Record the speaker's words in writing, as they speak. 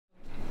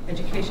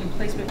Education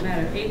placement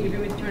matter. 8, review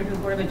with attorney for the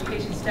Board of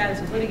Education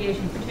status of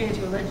litigation pertaining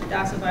to alleged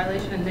DASA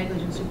violation and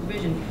negligent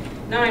supervision.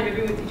 9,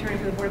 review with the attorney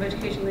for the Board of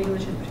Education legal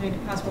issues pertaining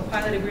to possible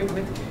pilot agreement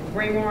with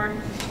Braymore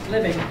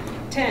Living.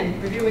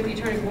 10, review with the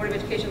attorney for the Board of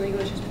Education legal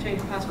issues pertaining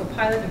to possible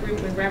pilot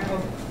agreement with Ramapo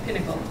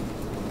Pinnacle.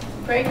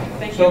 Craig,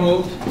 thank you. So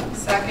moved.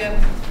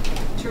 Second.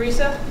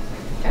 Teresa?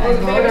 Can I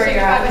vote, or you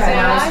have to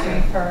announce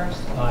me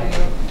first?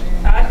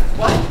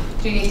 What?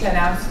 Do you need to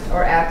announce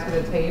or add to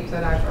the tape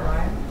that I've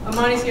arrived?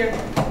 Amani's here.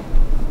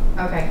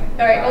 Okay.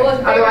 All right. All those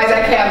in favor? Otherwise,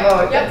 I can't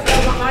vote. Yep. So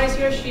Amani's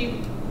here.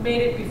 She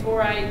made it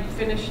before I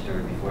finished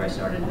or before I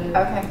started the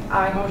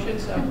motion.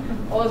 So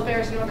all those in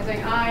favor, signify by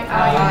saying aye.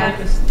 Aye.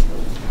 Unanimous.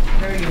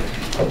 Very good.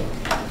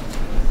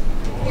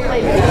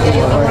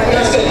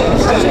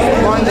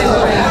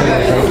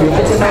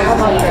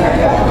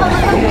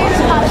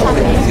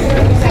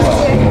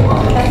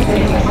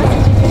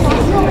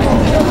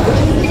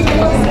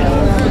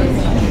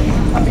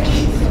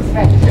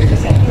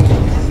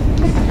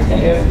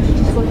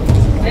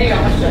 There you go.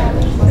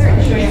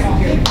 Show you how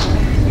here.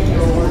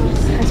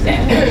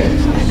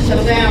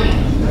 Settle down.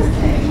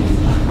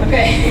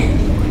 Okay.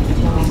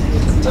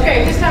 Okay,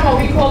 this time I'll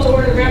recall to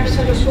order the Ramapo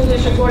Central School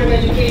District Board of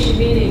Education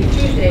meeting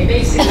Tuesday,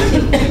 May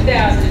 16,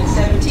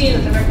 2017.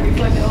 Let the record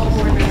reflect that all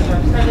board members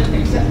are present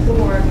except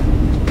for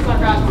Scott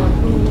Roswell,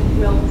 who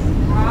will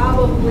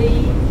probably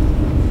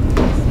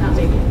not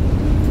make it.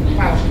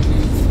 Wow.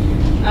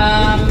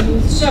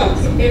 So,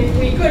 if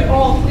we could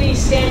all please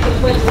stand for the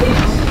pledge of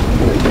allegiance.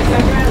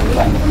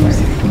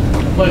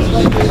 Pledge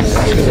allegiance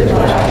to the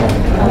flag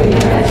of the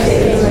United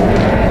States of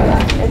America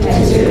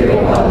and to the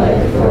republic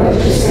for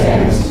which it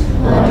stands,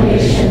 one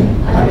nation,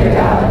 under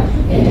God,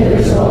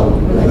 indivisible,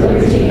 with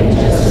liberty and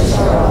justice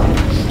for all.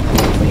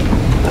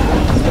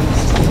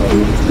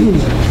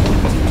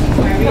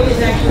 Irene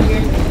is actually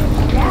here.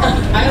 I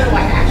don't know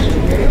why actually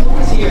here.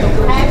 He's here.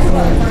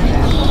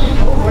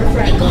 Board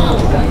friend.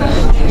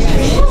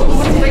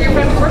 Bring your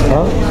friend to work.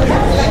 All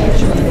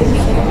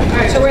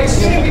right, so we're at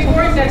student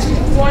report. That's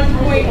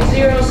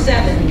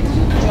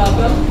 1.07.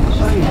 Welcome.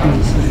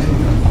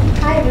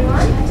 Hi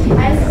everyone. I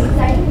have some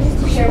exciting news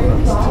to share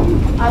with you all.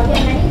 I'll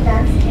get many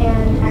events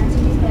and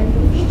activities planned for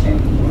the future.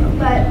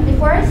 But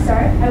before I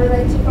start, I would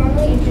like to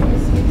formally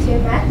introduce you to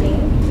Matt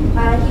Dane.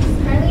 He's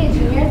currently a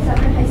junior at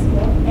Suffolk High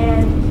School,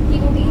 and he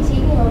will be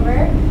taking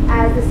over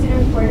as the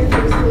student reporter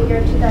for the school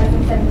year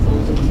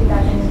 2017 to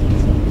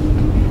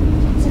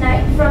 2018.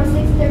 Tonight, from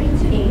 6:30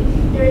 to 8,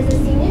 there is a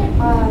senior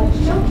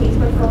showcase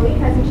portfolio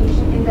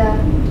presentation in the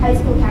high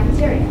school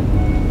cafeteria.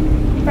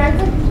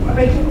 Friends of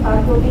Rachel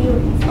Club will be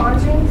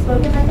sponsoring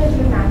Spoken Like a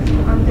True Match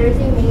on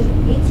Thursday, May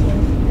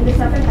 18th in the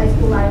Suffolk High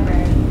School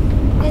Library.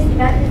 This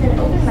event is an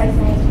open mic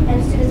night,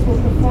 and students will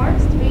perform,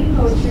 read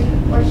poetry,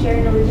 or share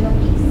an original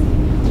piece.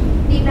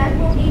 The event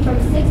will be from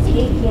 6 to 8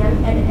 p.m.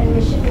 and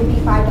admission will be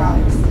 $5.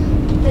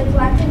 The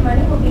collected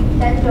money will be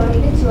then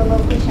donated to a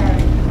local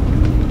charity.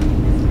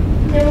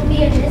 There will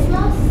be a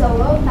Nisma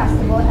Solo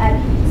Festival at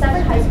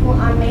Suffolk High School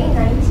on May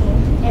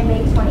 19th and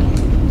May 20th.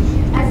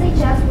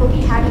 SHS will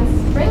be having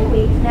Spring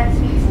Week next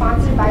week,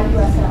 sponsored by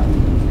USO.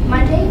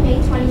 Monday, May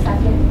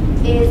 22nd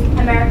is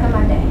America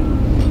Monday.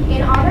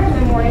 In honor of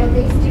Memorial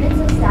Day, students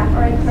and staff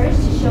are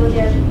encouraged to show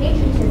their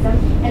patriotism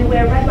and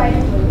wear red, white,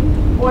 and blue,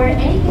 or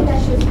anything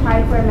that shows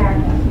pride for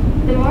America.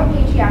 The more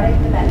patriotic,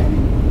 the better.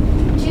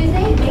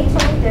 Tuesday, May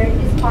 23rd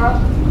is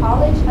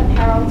College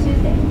Apparel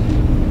Tuesday.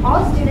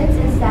 All students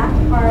and staff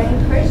are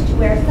encouraged to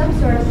wear some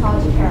sort of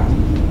college apparel.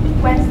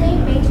 Wednesday,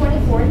 May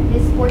 24th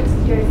is Sports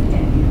Jersey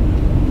Day.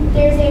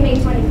 Thursday, May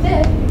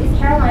 25th is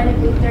Carolina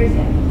Blue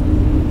Thursday.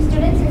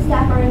 Students and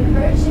staff are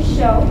encouraged to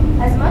show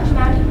as much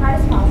mountain pride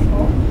as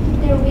possible.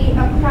 There will be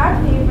a crowd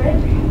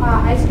favorite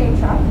ice cream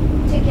truck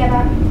to give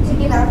out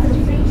some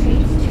free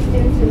treats to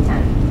students who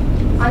attend.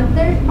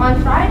 On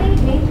Friday,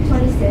 May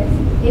 26th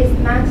is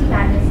Mountain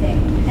Madness Day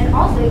and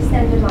also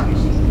extended lunch.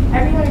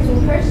 Everyone is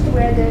encouraged to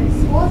wear their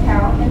school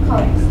apparel and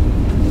colors.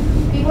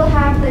 We will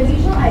have the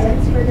usual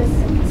items for this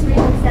spring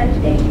extended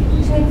day: 2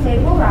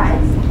 inflatable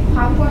rides,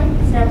 popcorn,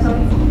 snow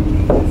cones,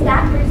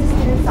 staff versus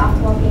student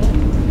softball game,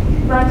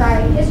 run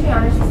by History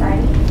Honor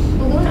Society,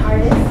 balloon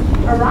artists,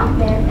 a rock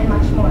band, and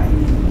much more.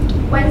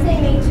 Wednesday,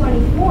 May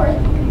 24th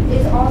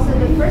is also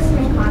the first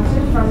spring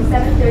concert from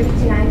 7:30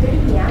 to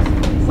 9:30 p.m.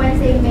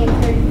 Wednesday, May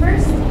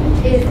 31st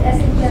is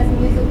SHS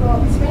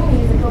Spring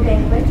Musical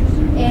Banquet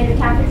in the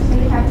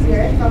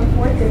cafeteria from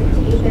 4:30 to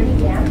 8:30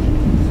 p.m.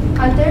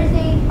 On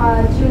Thursday,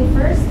 June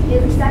 1st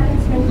is the second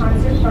spring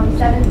concert from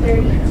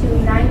 7:30 to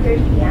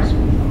 9:30 p.m.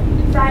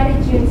 Friday,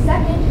 June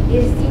 2nd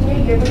is Senior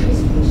Yearbook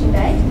Distribution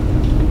Day.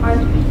 On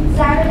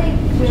Saturday,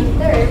 June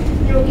 3rd,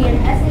 there will be an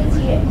SAT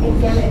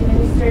exam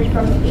administered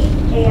from 8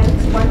 a.m.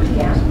 to 1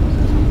 p.m.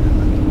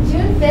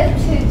 June 5th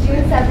to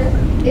June 7th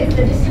is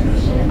the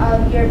distribution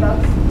of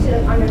yearbooks to the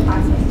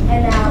underclassmen.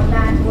 And now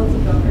Matt will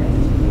take over.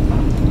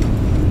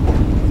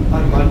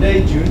 On Monday,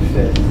 June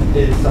 5th,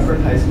 is Suffolk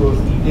High School's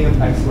Evening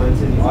of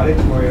Excellence in the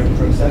auditorium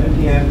from 7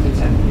 p.m. to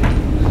 10 p.m.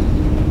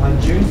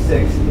 On June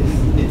 6th is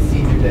its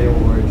Senior Day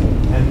Awards,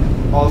 and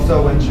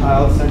also when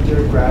Child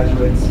Center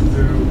graduates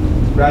through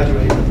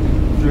graduate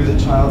through the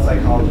child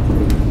psychology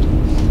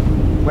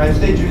program.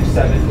 Wednesday, June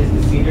 7th is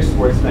the senior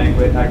sports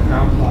banquet at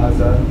Crown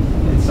Plaza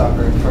in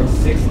Suffolk from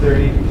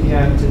 6:30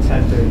 p.m. to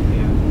 10:30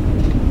 p.m.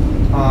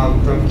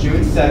 From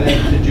June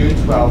 7th to June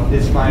 12th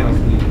is finals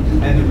week,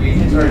 and the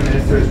regions are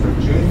administered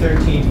from June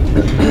 13th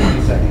to June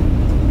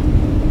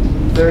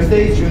 22nd.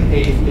 Thursday, June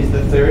 8th is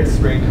the third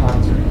spring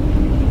concert.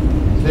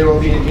 There will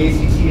be an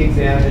ACT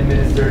exam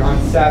administered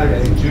on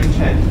Saturday, June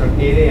 10th from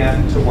 8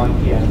 a.m. to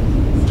 1 p.m.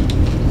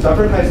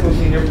 Suffolk High School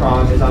Senior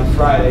Prom is on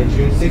Friday,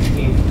 June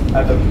 16th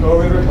at the Pearl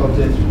River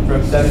Hilton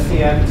from 7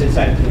 p.m. to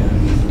 10 p.m.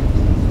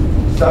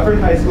 Suffolk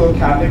High School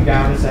Cap and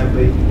Gown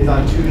Assembly is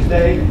on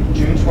Tuesday,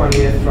 June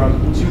 20th from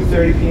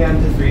 2:30 p.m.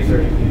 to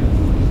 3:30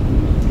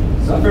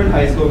 p.m. Suffolk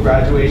High School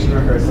graduation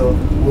rehearsal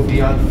will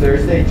be on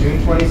Thursday, June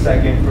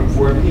 22nd from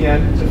 4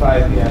 p.m. to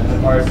 5 p.m.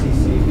 at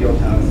RCC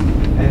Fieldhouse.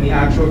 And the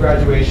actual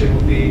graduation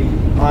will be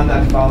on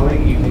that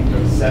following evening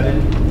from 7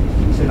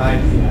 to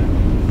 9 p.m.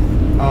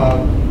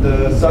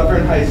 The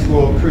Suffolk High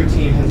School crew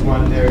team has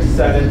won their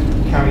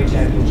 7th county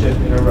championship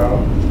in a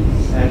row.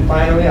 And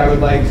finally, I would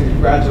like to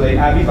congratulate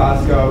Abby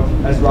Bosco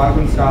as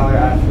Rockland Scholar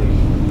Athlete.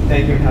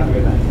 Thank you and have a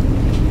good night.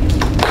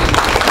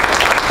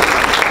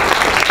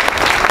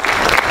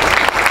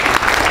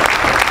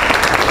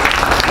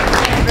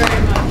 Thank you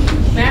very much.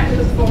 Matt, we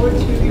look forward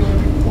to your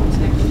reports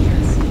next year.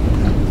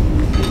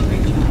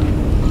 Great job.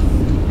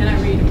 And I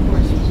read, of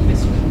course,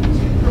 Miss a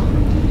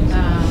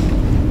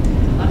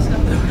lot of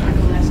stuff that we're going to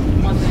go last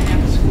month and a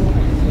half of school.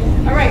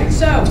 All right,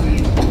 so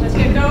let's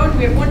get going.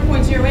 We have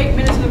 1.08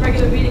 minutes of the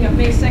regular meeting of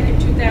May 2nd,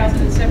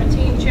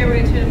 2017. Chair will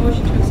entertain a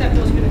motion to accept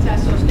those minutes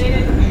as so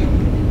stated.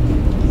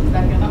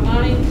 Second.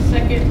 Amani,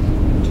 second.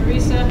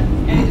 Teresa,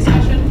 any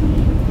discussion?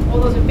 All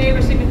those in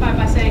favor signify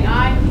by saying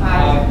aye.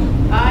 Aye.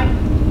 Aye.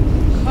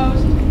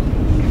 Opposed?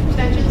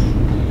 Abstentions?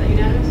 Is that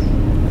unanimous?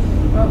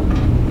 Vote.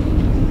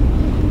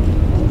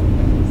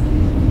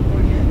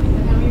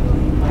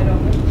 I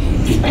don't know.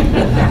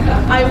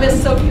 I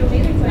missed so few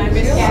meetings. I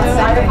missed Yes,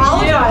 I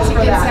apologize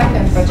for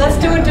that. Let's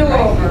do a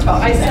do-over.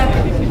 I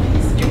second.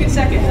 You can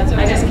second, that's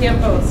okay. I just can't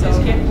vote, so.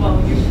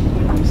 Well, you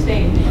would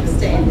abstain.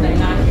 They're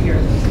not here.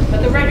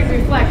 But the record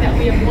reflect that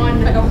we have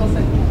one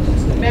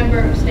member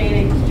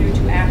abstaining due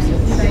to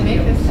absence.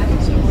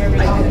 So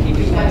whoever's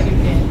keeping that, you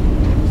can.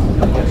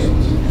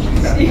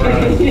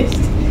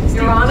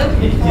 You're on it?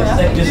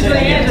 Just say that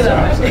again.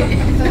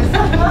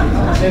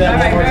 Say that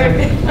one more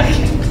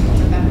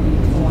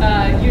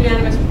time.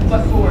 Unanimous,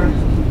 but for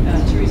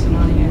Teresa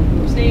Monahan, who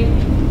abstained,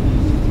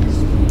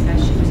 as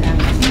she was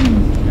absent.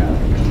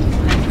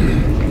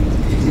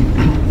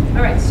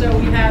 All right, so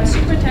we have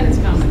superintendent's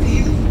comments.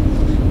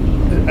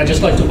 I'd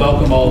just like to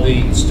welcome all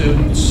the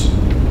students,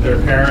 their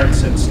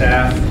parents, and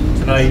staff.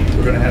 Tonight,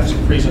 we're going to have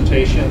some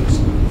presentations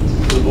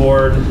to the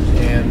board,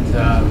 and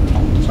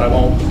so I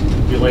won't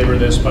belabor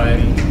this by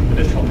any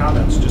additional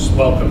comments. Just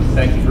welcome.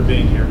 Thank you for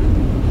being here.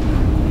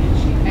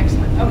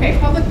 Excellent. Okay,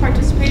 public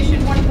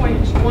participation,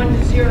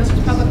 1.10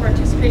 says public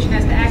participation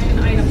as to action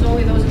items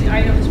only. Those are the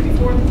items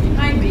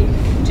behind me.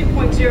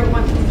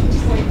 2.01 through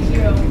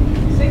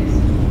 2.06.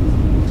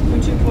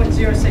 Through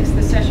 2.06,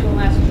 the session will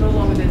last no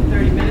longer than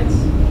 30 minutes.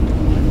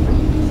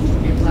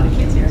 We have a lot of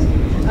kids here.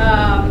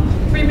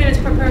 3 minutes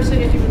per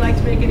person. If you would like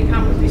to make any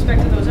comment with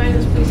respect to those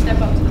items, please step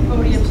up to the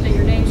podium, state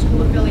your name,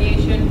 school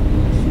affiliation.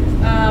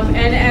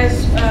 And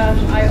as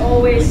I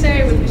always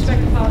say, with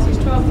respect to policies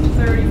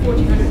 1230,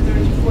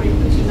 1430, 40,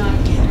 please do not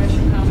address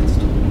your comments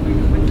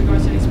with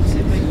regards to any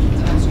specific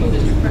school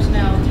district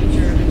personnel,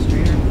 teacher,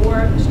 administrator,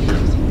 or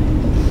students.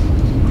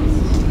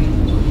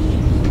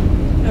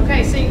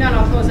 Okay, seeing none,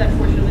 I'll close that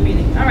portion of the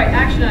meeting. All right,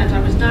 action items. I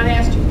was not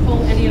asked to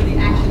pull any of the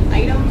action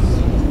items,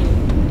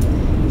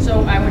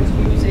 so I would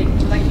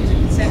like to use a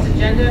consent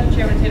agenda.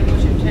 Chair would entertain a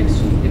motion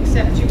to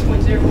accept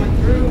 2.01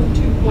 through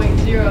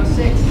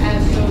 2.06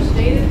 as so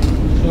stated.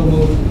 So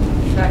moved.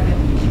 Second.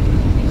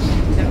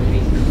 That would be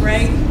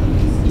Craig.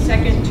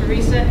 Second,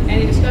 Teresa.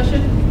 Any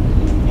discussion?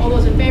 All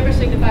those in favor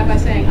signify by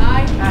saying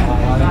aye. Aye.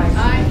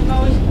 Aye.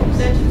 Opposed?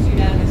 Abstentions?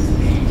 Unanimous.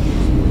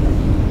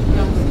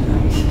 No.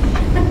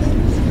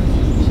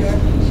 Sure.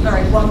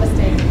 Sorry, one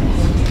mistake.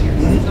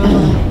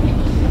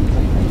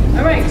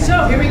 All right,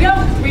 so here we go.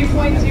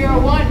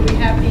 3.01. We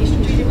have the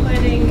strategic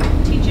planning,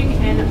 teaching,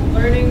 and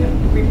learning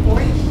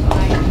report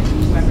by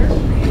whoever.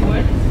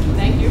 Wood.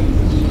 Thank you.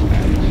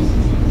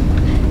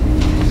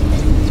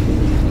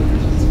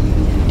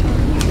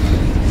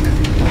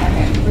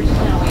 Okay, we're just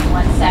gonna wait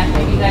 1 sec.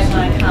 Maybe you guys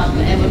want to come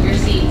and move your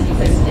seats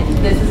because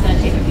this is going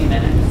to take a few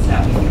minutes. So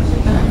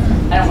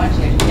I don't want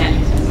you to get.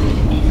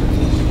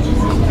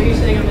 Are you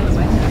sitting up in the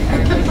way?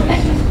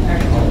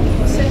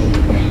 Sit.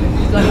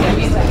 Go ahead,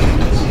 music.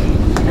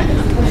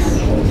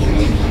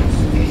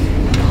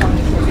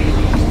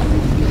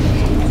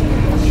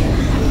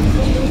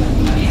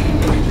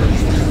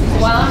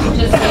 While I'm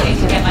just waiting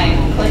to get my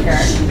clicker,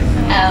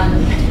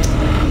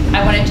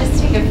 I want to just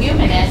take a few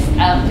minutes.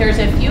 There's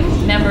a few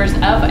members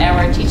of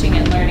our Teaching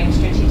and Learning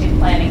Strategic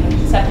Planning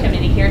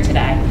Subcommittee here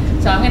today.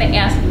 So I'm going to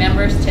ask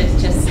members to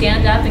just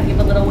stand up and give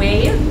a little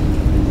wave.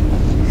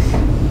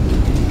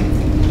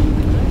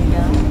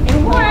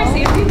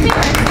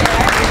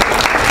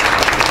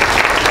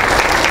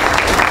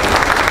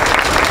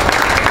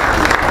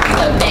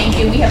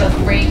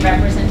 great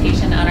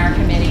representation on our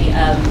committee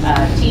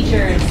of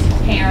teachers,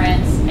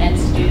 parents, and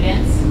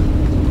students.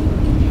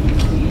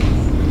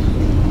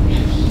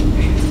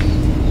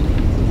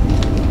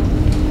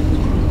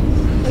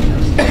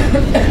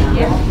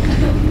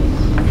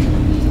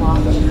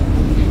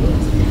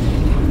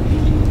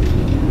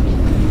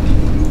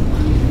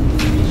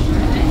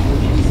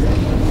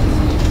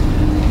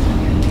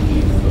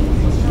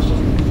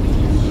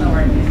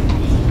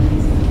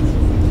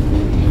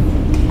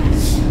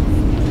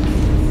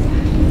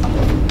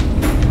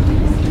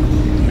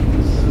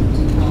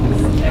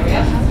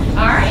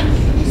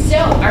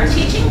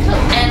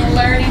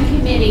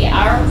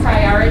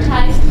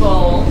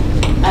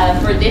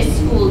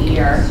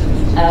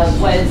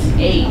 Was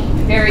a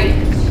very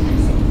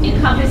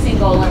encompassing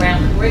goal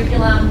around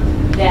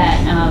curriculum, that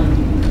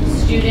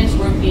students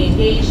would be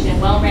engaged in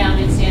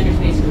well-rounded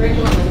standards-based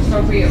curriculum with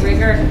appropriate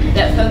rigor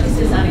that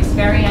focuses on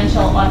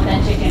experiential,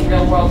 authentic, and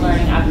real-world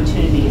learning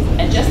opportunities.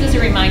 And just as a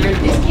reminder,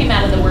 this came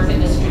out of the work of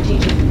the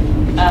Strategic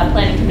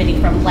Planning Committee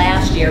from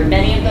last year.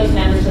 Many of those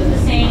members are the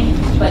same,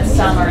 but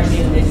some are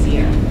new this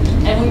year.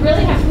 And we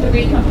really have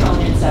three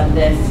components of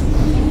this.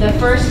 The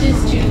first is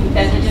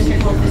that the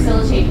district will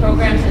facilitate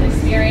programs and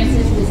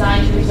experiences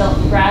designed to result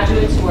in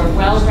graduates who are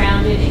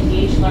well-rounded,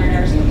 engaged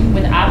learners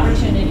with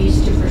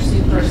opportunities to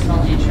pursue personal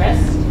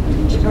interests,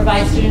 to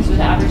provide students with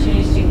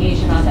opportunities to engage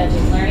in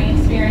authentic learning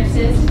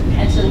experiences,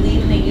 and to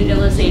lead in the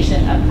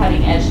utilization of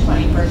cutting-edge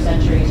 21st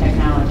century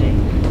technology.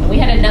 And we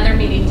had another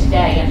meeting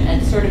today,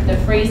 and sort of the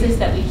phrases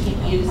that we keep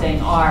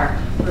using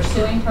are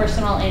pursuing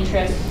personal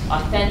interests,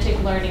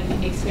 authentic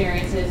learning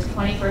experiences,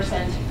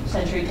 21st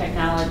century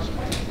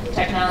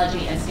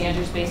technology, and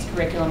standards-based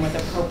curriculum with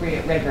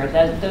appropriate rigor.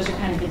 Those are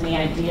kind of been the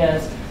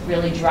ideas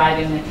really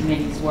driving the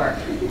committee's work.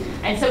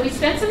 And so we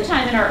spent some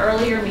time in our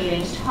earlier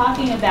meetings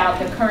talking about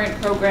the current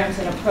programs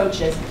and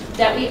approaches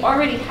that we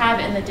already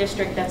have in the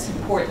district that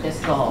support this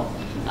goal.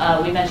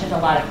 We mentioned a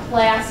lot of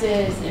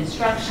classes,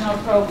 instructional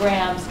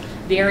programs,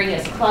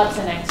 various clubs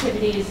and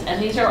activities,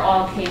 and these are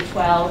all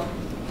K-12.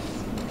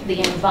 The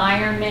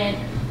environment,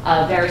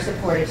 very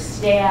supportive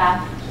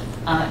staff,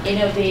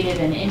 innovative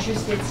and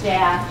interested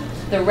staff,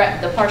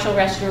 the partial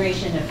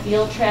restoration of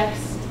field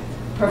trips,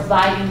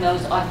 providing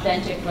those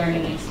authentic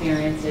learning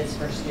experiences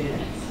for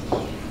students.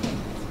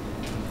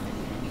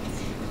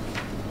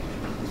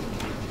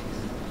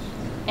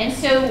 And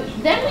so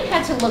then we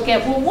had to look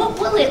at, well, what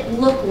will it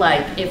look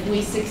like if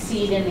we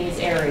succeed in these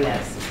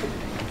areas?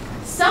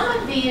 Some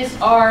of these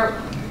are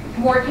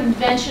more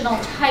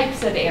conventional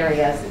types of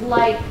areas,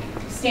 like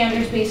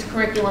standards-based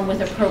curriculum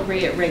with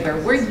appropriate rigor.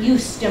 We're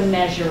used to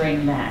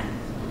measuring that.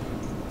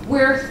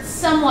 We're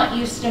somewhat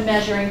used to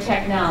measuring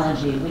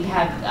technology. We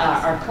have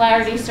our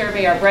Clarity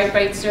survey, our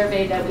Bright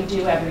survey that we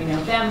do every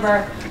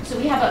November. So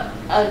we have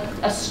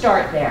a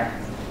start there.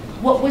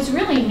 What was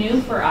really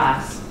new for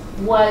us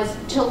was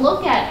to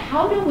look at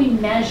how do we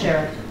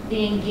measure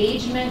the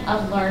engagement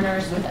of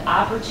learners with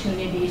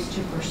opportunities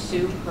to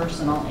pursue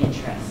personal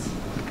interests.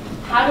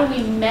 How do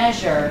we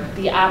measure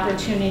the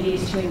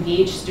opportunities to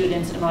engage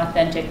students in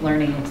authentic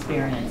learning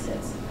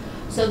experiences?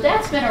 So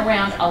that's been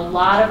around a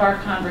lot of our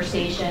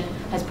conversation,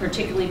 has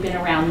particularly been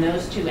around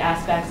those two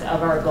aspects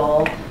of our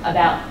goal,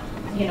 about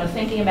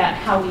thinking about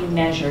how we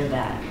measure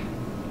that.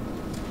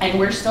 And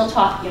we're still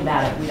talking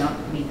about it.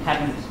 We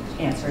haven't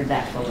answered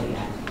that fully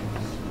yet.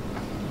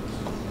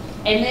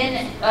 And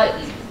then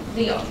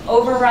the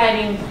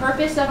overriding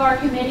purpose of our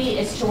committee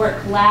is to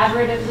work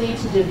collaboratively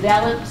to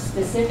develop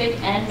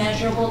specific and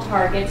measurable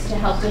targets to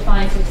help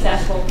define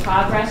successful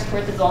progress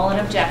toward the goal and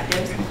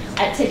objectives.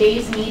 At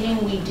today's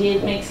meeting, we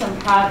did make some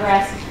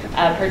progress,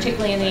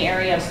 particularly in the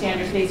area of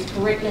standards-based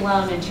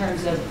curriculum in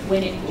terms of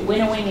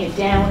winnowing it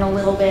down a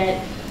little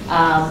bit,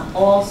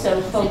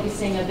 also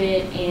focusing a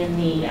bit in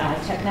the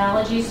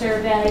technology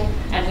survey,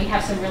 and we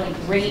have some really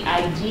great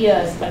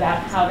ideas about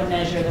how to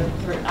measure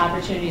the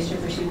opportunities to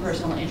pursue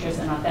personal interests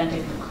and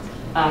authentic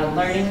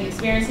learning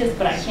experiences,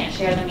 but I can't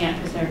share them yet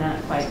because they're not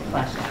quite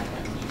fleshed out.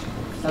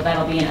 So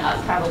that'll be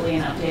probably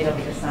an update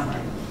over the summer.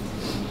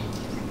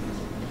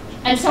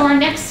 And so our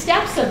next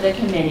steps of the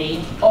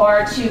committee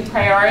are to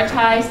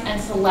prioritize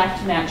and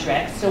select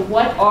metrics. So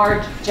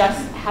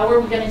how are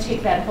we going to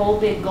take that whole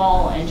big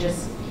goal and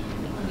just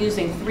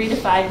using 3 to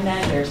 5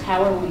 measures,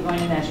 how are we going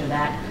to measure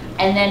that?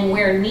 And then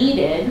where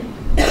needed,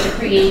 to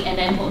create and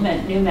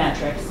implement new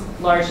metrics,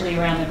 largely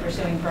around the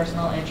pursuing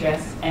personal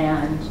interests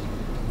and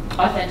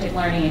authentic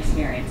learning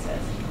experiences.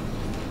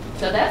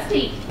 So that's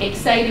the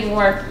exciting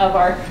work of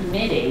our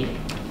committee.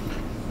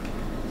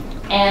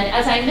 And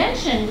as I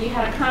mentioned, we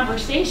had a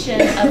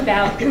conversation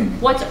about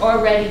what's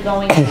already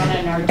going on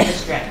in our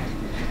district.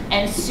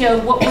 And so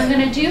what we're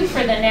going to do for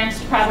the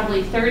next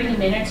probably 30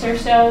 minutes or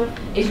so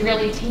is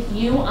really take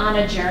you on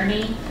a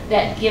journey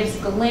that gives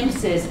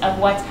glimpses of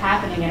what's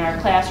happening in our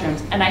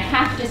classrooms. And I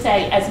have to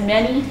say, as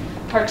many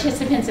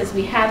participants as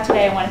we have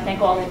today, I want to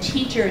thank all the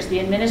teachers, the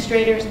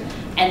administrators,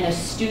 and the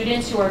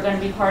students who are going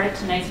to be part of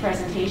tonight's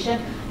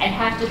presentation, I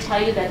have to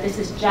tell you that this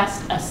is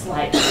just a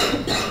slice.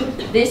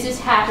 This is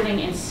happening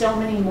in so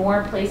many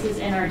more places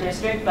in our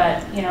district,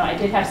 but you know, I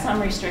did have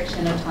some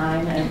restriction of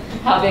time and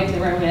how big the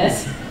room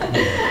is.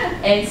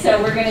 And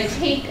so we're going to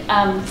take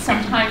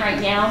some time right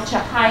now to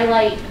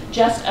highlight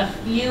just a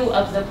few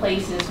of the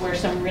places where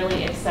some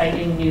really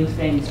exciting new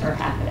things are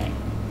happening.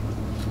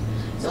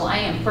 So I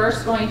am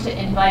first going to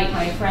invite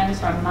my friends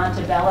from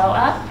Montebello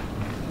up.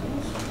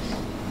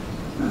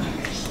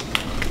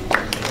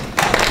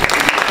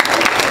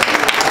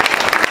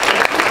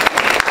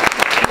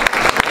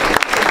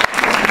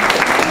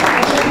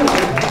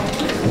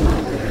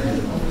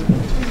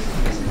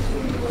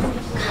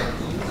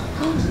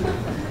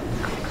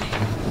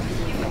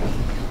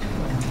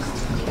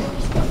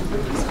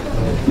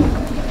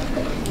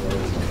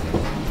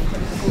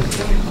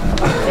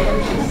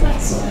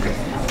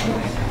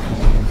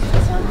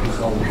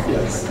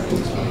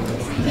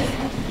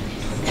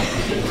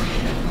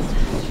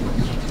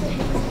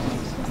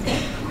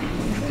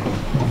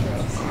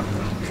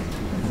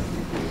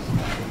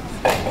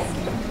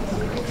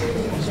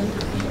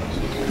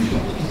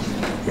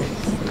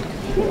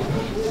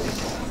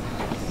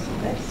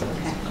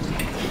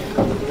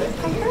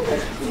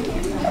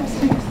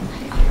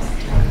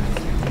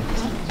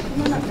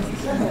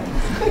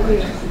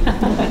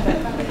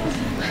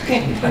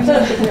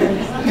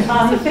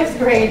 The fifth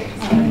grade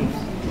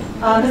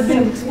has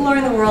been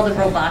exploring the world of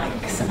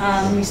robotics.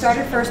 We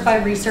started first by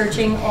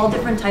researching all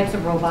different types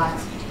of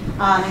robots,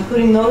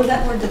 including those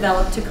that were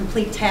developed to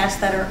complete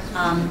tasks that are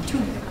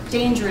too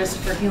dangerous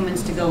for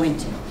humans to go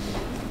into.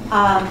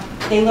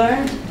 They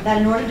learned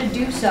that in order to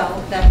do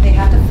so, that they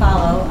have to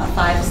follow a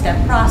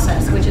 5-step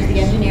process, which is the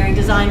engineering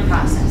design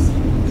process.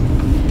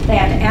 They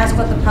have to ask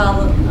what the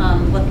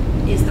problem, what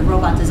is the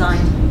robot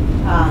designed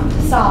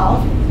to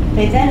solve.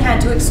 They then had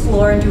to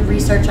explore and do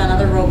research on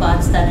other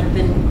robots that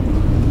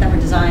were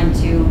designed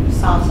to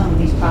solve some of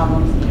these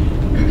problems.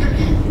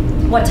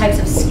 What types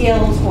of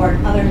skills or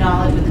other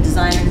knowledge would the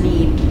designer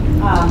need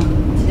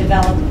to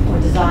develop or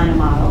design a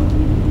model?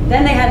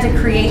 Then they had to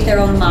create their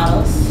own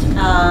models.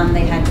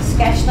 They had to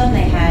sketch them,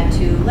 they had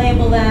to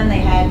label them, they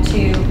had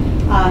to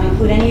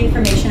include any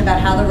information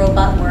about how the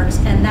robot works,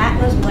 and that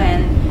was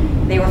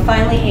when they were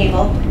finally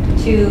able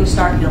to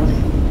start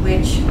building,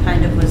 which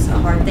kind of was a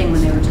hard thing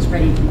when they were just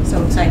ready,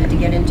 so excited to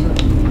get into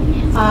it.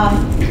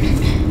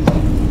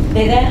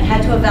 They then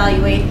had to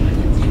evaluate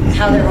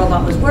how their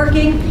robot was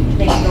working.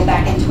 They could go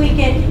back and tweak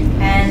it,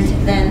 and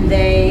then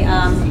they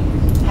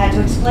had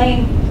to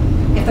explain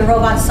if the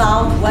robot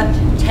solved what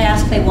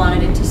task they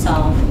wanted it to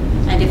solve,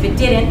 and if it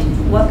didn't,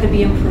 what could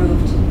be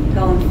improved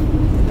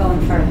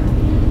going further.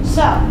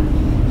 So,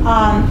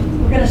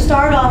 we're going to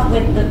start off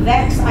with the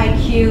VEX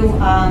IQ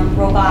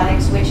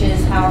robotics, which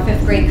is our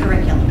 5th grade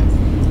curriculum.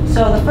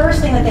 So the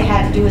first thing that they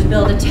had to do was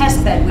build a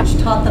test bed, which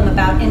taught them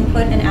about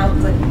input and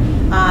output.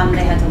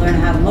 They had to learn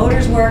how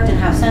motors worked and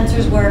how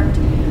sensors worked.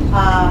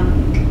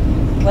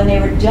 When they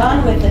were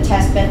done with the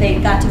test bed, they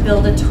got to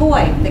build a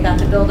toy. They got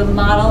to build a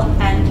model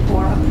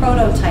or a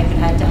prototype. It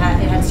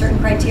had certain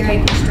criteria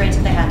and constraints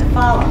that they had to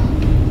follow.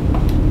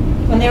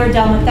 When they were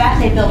done with that,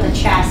 they built a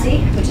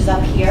chassis, which is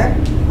up here.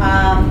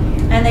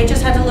 And they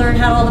just had to learn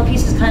how all the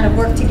pieces kind of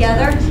work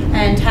together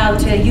and how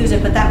to use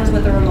it, but that was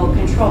with the remote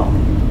control.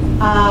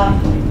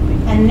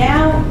 And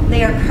now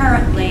they are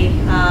currently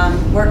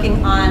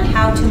working on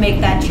how to make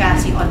that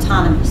chassis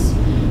autonomous.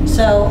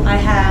 So I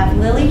have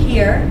Lily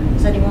here.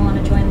 Does anyone want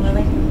to join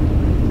Lily?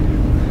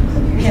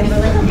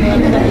 Kimberly?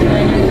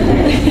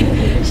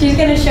 She's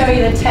going to show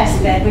you the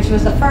test bed, which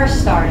was the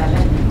first start of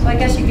it. So I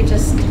guess you could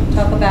just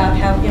talk about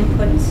how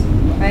inputs,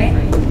 right?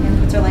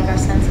 Inputs are like our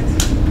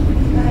senses.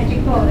 Go ahead,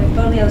 you go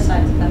to the other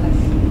side. You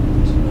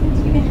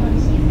can join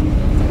us.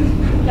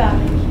 Got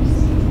it.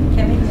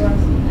 Kimmy,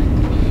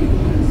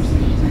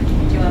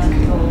 you want to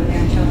go over there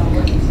and show how it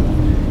works?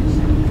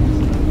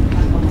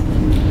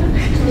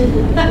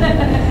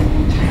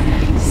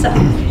 So,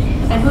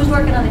 and who's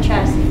working on the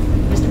chassis?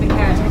 Mr.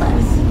 McCarron's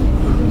class.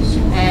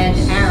 And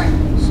Aaron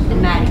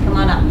and Maddie, come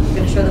on up. We're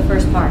going to show the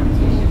first part.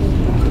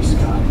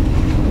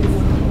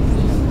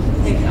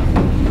 There you go.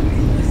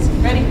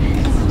 Ready?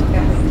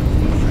 Go.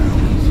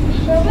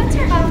 Robots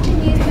are often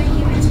used by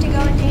humans to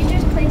go in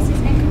dangerous places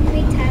and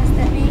complete tasks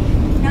that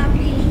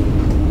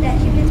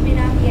humans may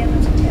not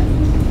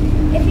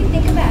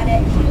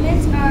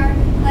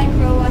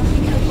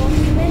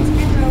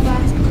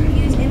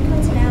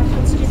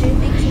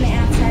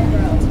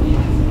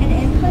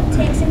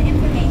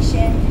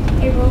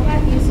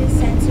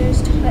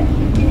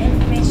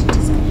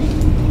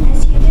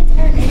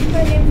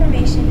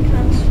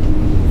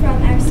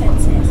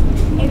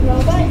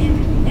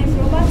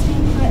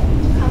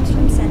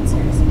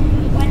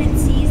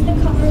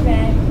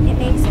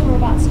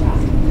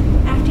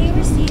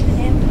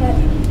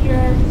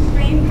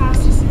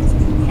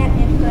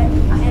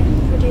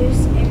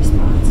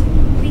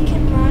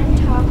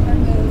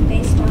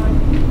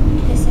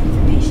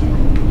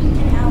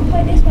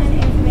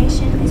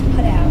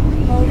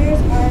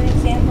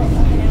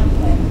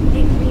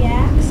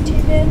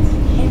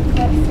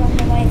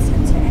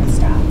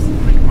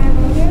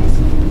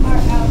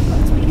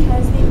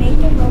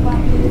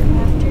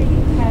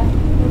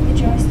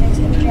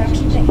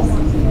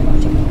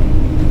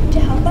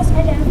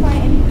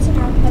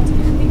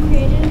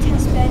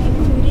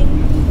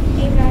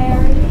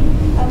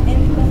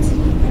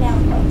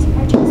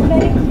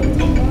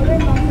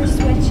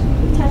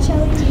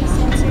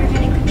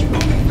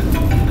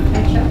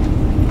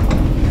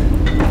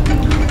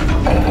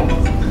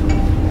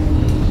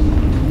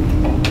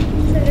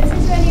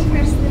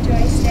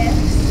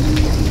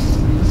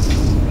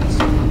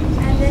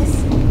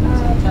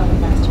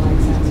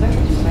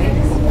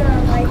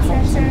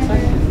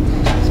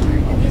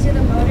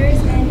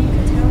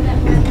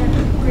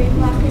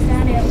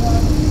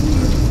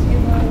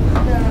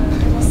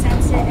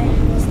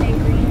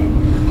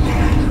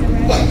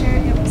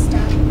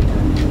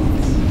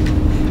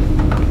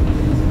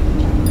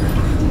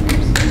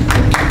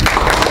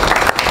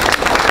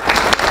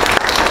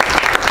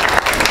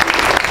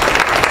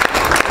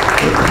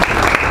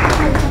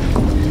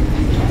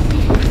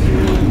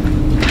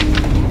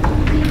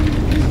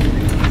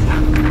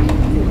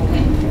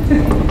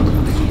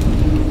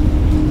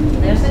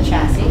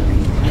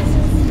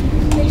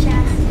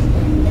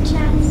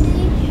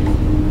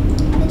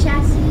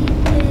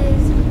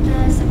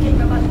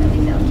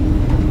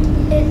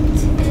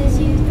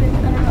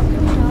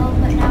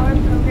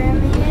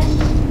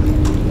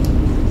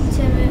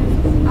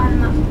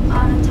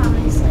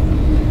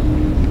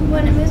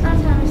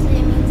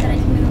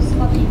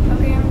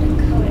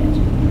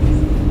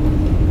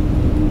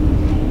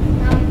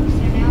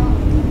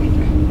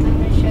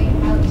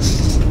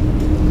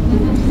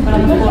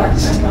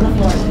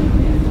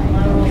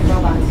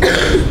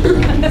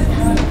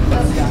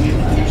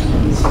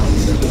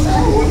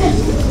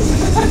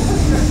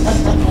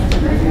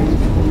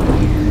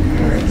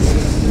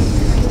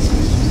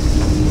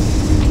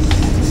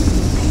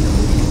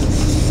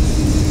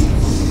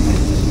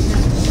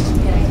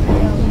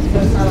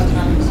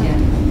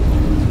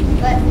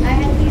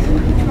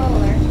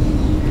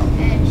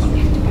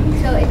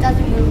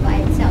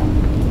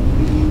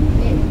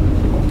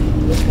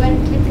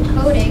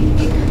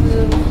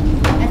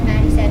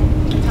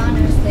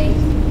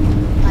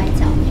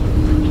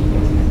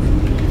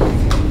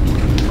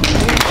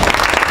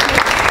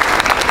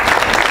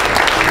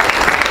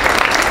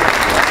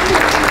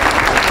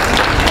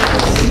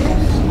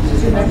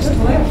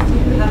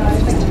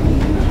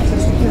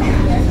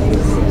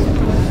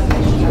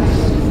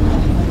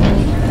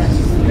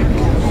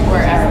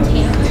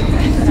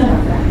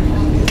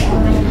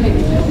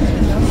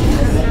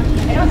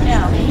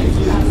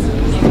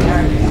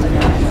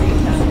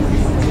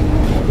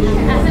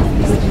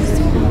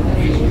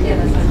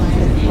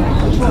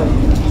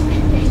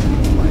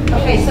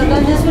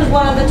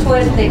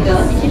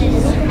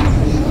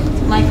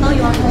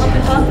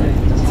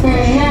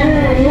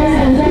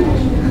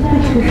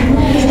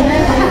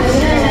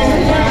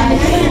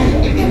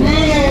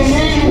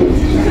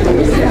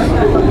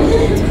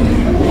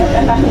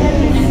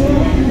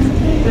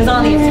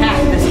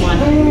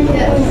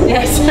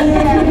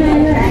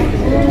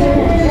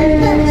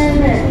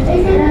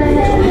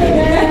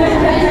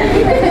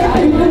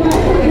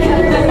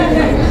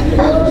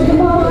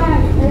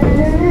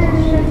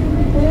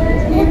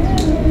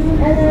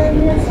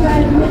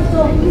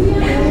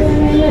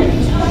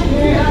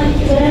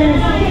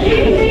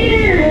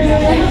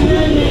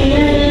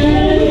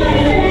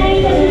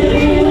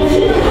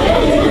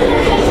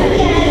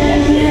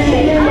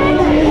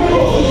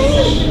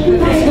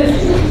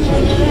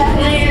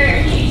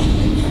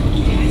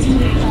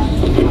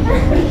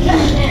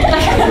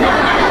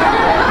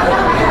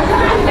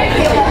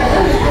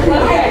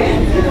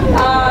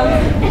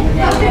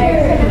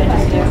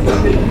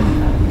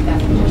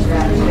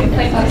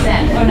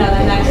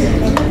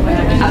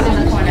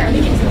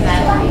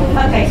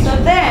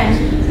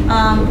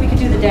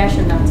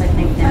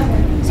right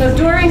now. So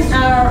during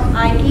our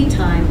IE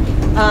time,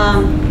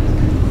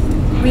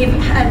 we've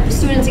had the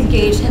students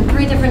engaged in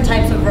 3 different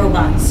types of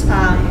robots,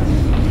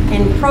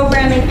 in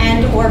programming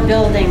and or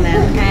building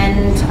them,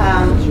 and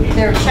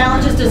there are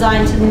challenges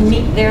designed to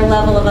meet their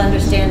level of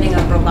understanding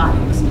of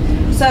robotics.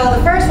 So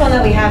the first one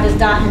that we have is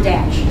Dot and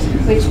Dash,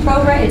 which it's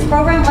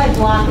programmed by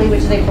Blockly,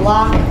 which is a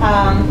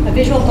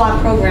visual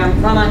block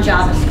program run on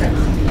JavaScript.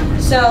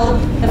 So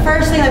the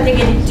first thing that they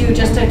can do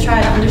just to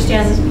try to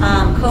understand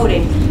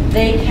coding,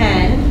 they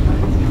can,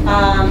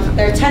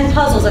 there are 10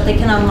 puzzles that they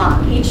can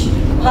unlock. Each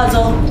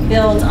puzzle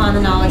builds on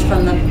the knowledge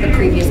from the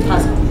previous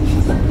puzzle.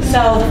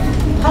 So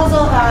the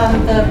puzzle,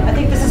 I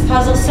think this is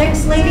puzzle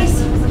 6,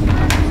 ladies?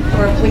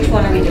 Or which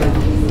one are we doing?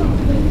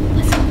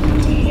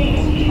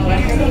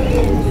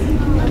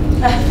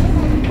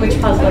 Which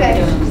puzzle are we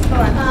doing?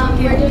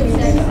 We're doing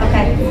 6.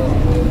 Okay.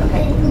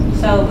 Okay.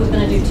 So who's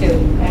going to do 2?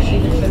 Ashley,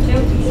 you do 2?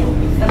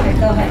 Okay,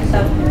 go ahead. So,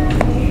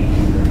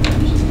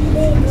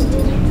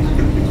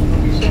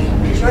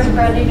 is yours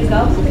ready to go?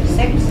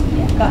 6?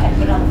 Go ahead,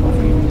 put it on the floor.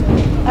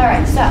 All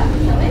right, so,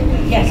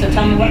 yeah, so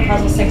tell me what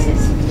puzzle 6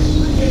 is.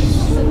 It's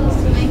supposed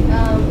to make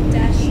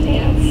dash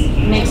dance.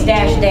 Makes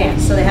dash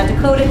dance. So they have to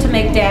code it to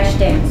make dash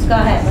dance. Go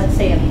ahead, let's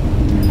see it.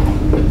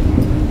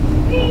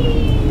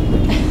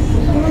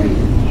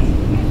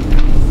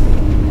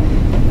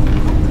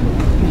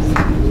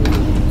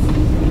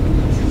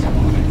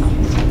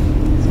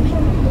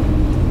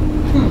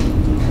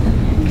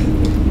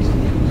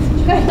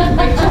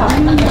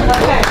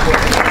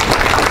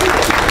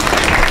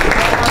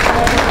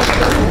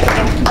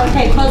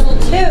 Okay, puzzle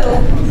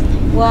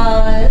 2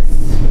 was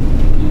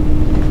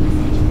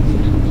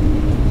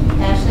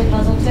Ashley,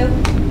 puzzle 2?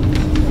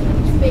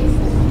 Space.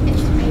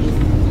 It's space.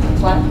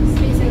 What?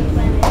 Space and the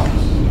planet.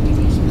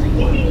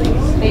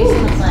 Space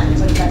and the planet.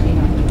 What does that mean?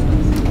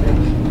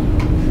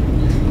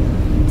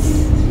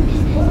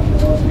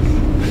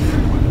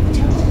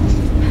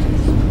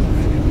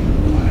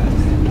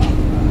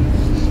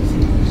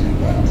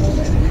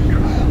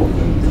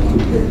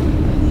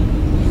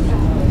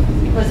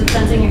 Was it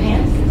sensing your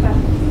hands?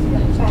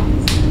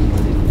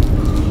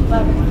 All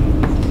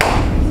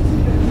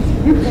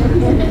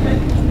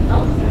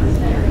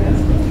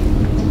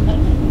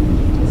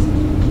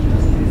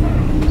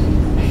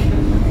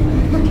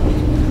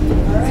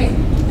right.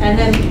 And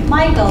then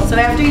Michael, so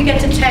after you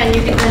get to 10,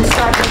 you can then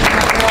start with your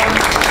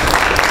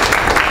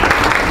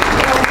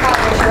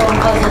own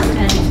puzzles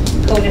and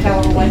code it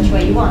however which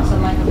way you want. So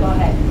Michael, go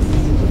ahead.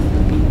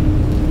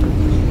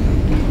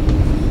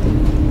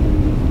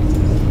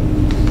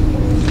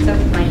 So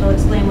Michael,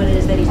 explain what it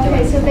is that he's doing.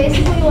 Okay, so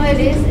basically what it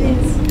is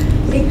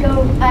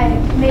I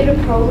made a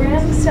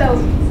program, so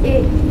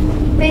it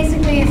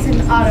basically is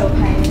an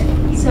autopilot.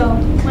 So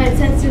when it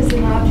senses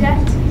an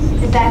object,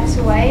 it backs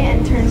away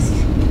and turns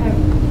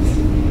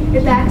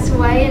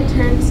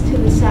to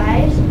the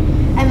side,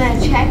 and then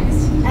it checks,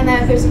 and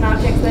then if there's an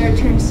object there, it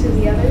turns to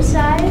the other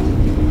side,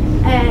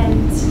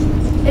 and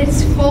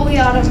it's fully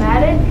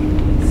automatic.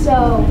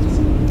 So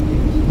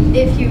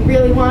if you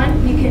really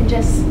want, you can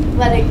just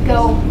let it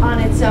go on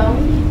its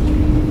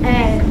own,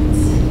 and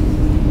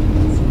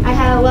I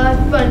had a lot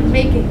of fun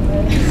making it.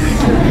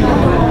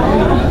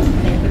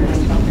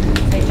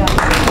 Great job.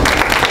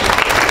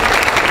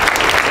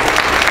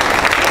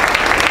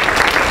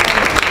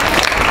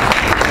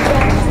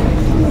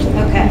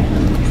 Okay.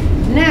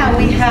 Now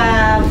we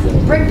have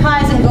brick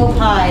pies and go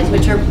pies,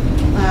 which are, we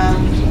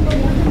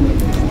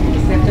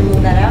have to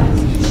move that out?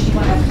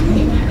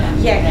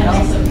 Yeah,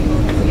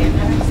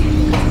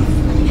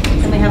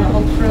 can we have a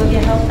whole crew of you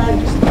help that?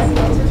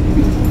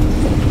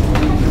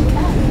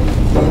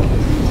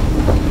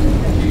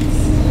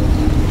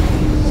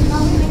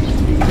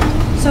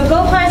 So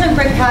Go Pies and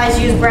Brick Pies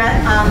use the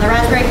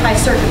Raspberry Pi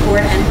circuit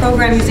board and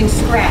program using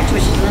Scratch,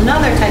 which is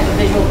another type of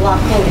visual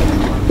block coding.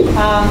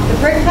 The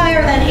Brick Pi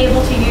are then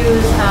able to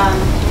use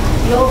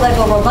the old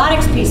Lego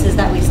robotics pieces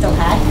that we still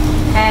had,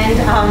 and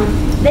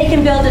they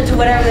can build it to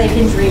whatever they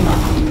can dream of.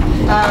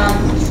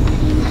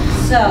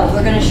 So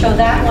we're going to show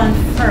that one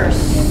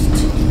first.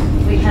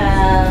 We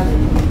have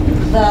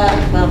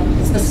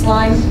it's the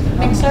slime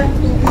mixer.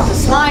 The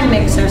slime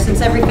mixer,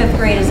 since every 5th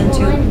grade is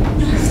into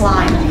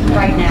slime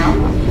right now.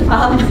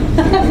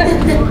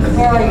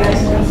 Where are you guys?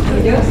 Can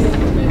you do it?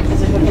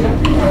 Is it hooking up?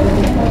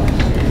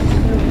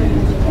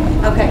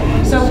 Okay,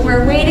 so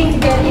we're waiting to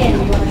get in.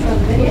 You want to show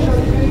the video?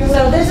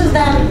 So this is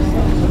them,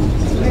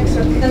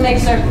 the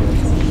mixer.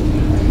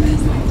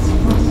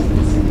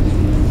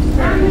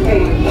 Here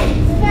you go.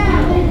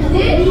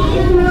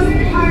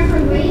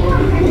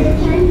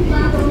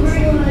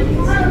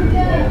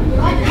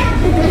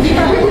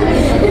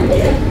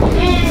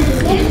 And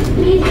this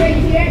piece right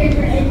here is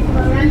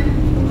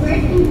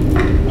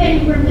in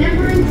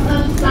remembrance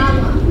of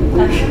Sala.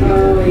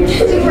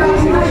 Super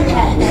awesome.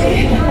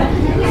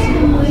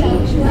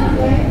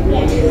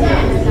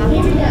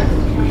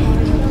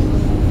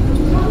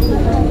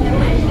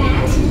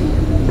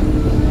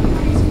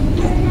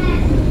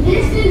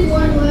 This is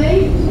one way,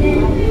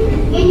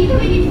 and you can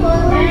pull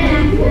it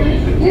back.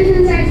 This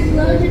is as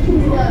slow as it can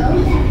go.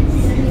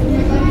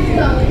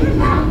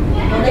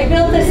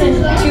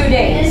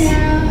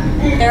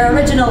 Their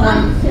original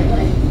one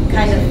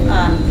kind of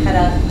had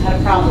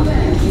a problem.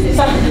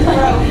 So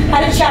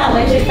had a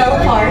challenge, it fell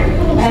apart,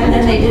 and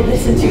then they did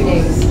this in 2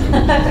 days.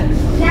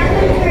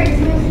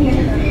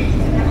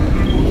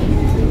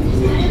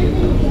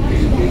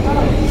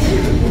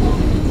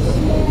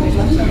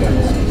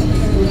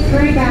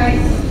 Hurry,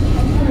 guys.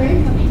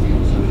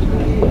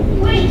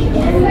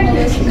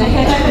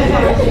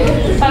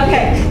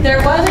 Okay,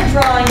 there was a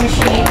drawing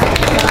machine.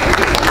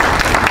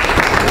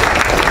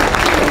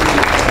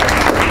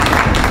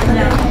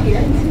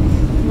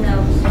 No.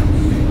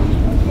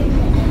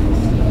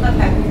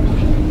 Okay.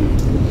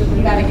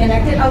 You got it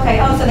connected? Okay,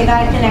 oh, so they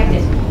got it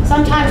connected.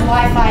 Sometimes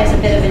Wi-Fi is a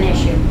bit of an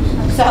issue.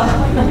 So, go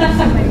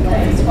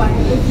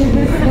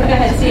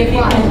ahead, see if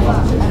you can.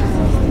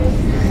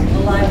 A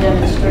live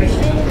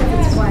demonstration.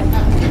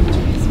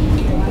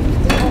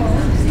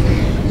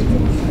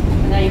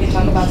 And now you can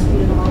talk about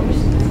School of the Motors.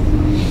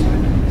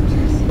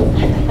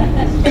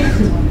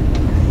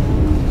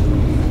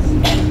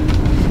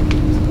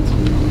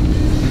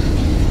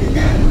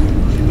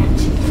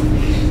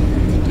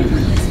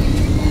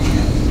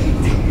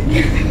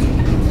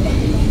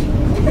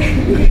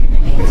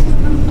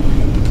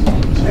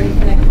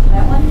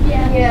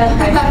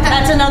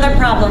 That's another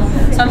problem.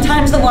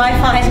 Sometimes the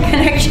Wi-Fi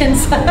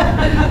connections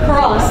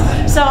cross.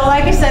 So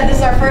like I said, this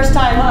is our first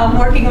time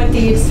working with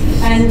these,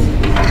 and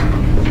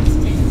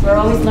we're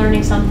always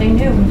learning something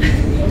new. You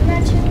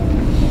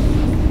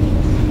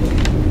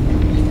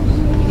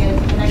get it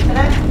connect to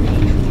that?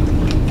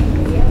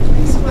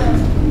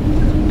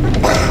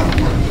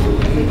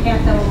 If we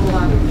can't, then we'll move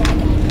on.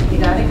 You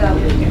got it, go.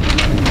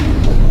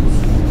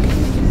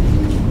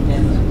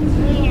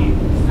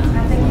 I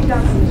think you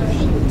got some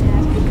questions.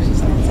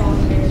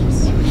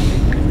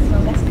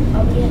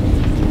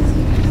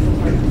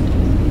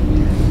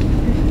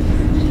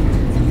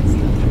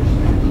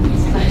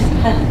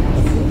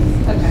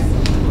 Okay.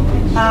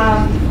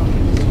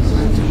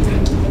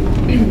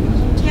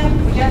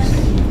 Yes.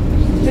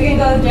 We can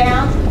go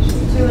down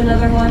to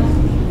another one.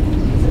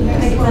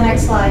 Take the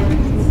next slide.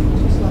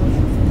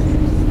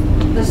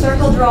 The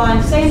circle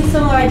drawing, same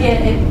similar idea.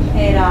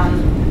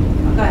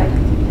 Go ahead.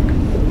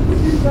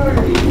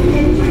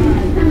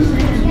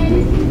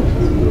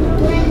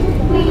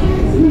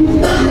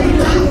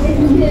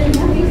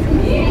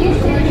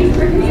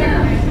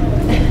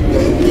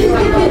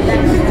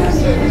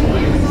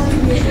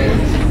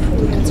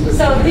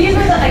 So these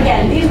were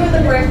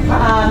the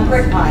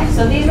brick pie.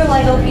 So these were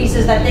Lego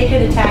pieces that they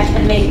could attach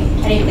and make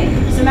anything.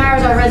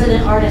 Samara's our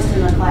resident artist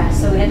in the class,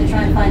 so we had to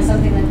try and find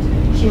something that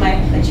she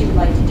would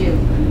like to do.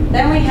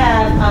 Then we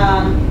have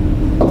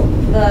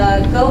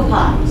the Go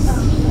Pies.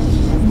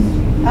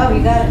 Oh,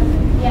 you got it?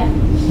 Yeah.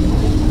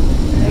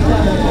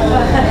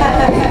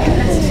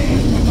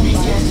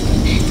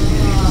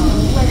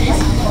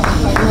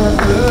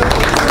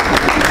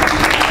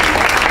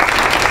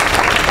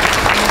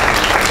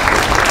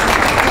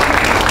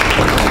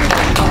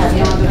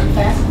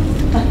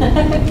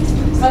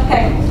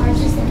 Okay.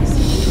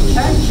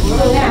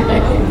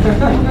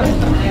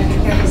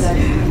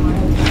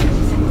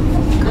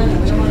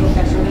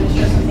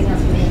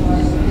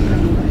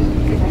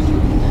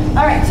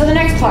 All right, so the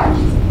next part,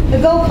 the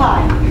Go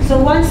Pie. So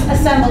once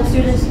assembled,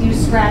 students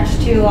use Scratch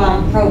to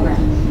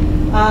program.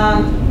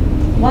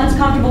 Once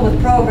comfortable with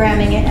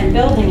programming it and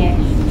building it,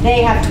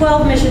 they have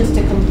 12 missions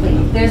to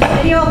complete. There's a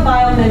video of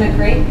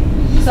biomimicry.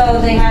 So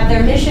they have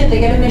their mission, they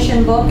get a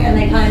mission book, and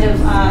they kind of,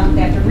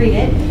 they have to read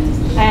it.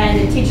 And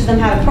it teaches them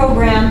how to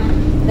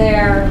program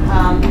their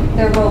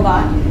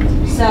robot.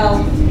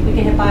 So we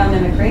can hit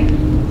biomimicry.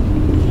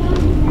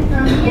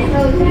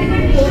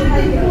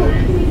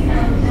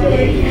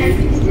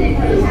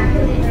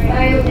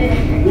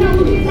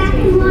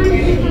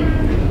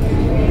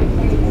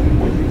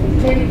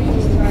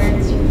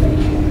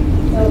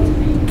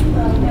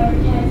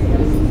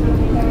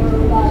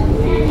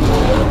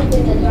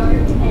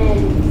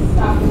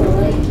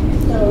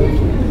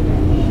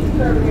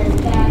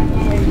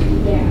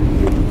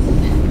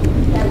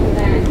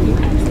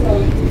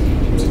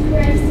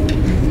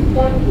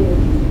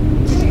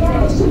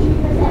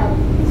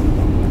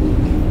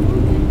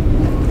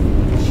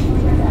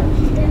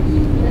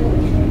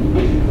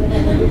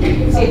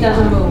 See, it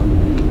doesn't move.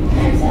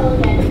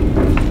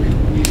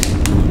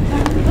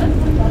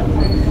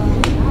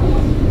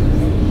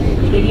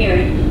 You can hear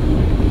it.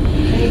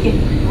 You can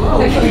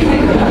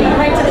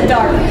right to the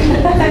dark.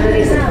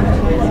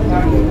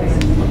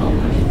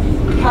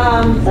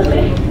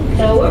 Okay,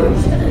 so it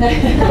works.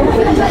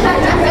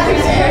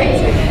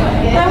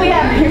 Then we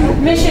have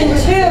mission 2 is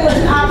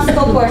an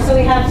obstacle course. So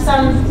we have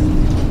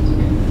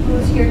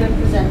who's here to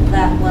present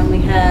that one? We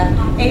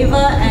have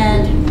Ava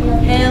and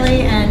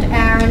Haley and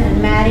Aaron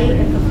and Maddie.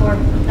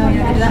 No,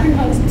 you're going to do that?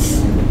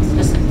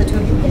 Just the two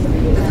of you,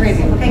 the three of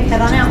you. Okay,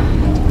 head on out.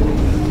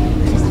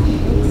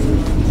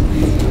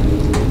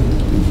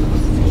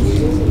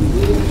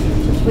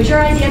 Was your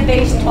idea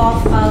based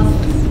off of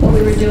what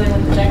we were doing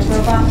with the Dex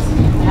robots?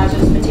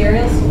 Hazardous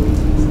materials?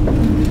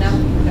 No?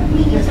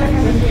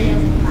 Okay.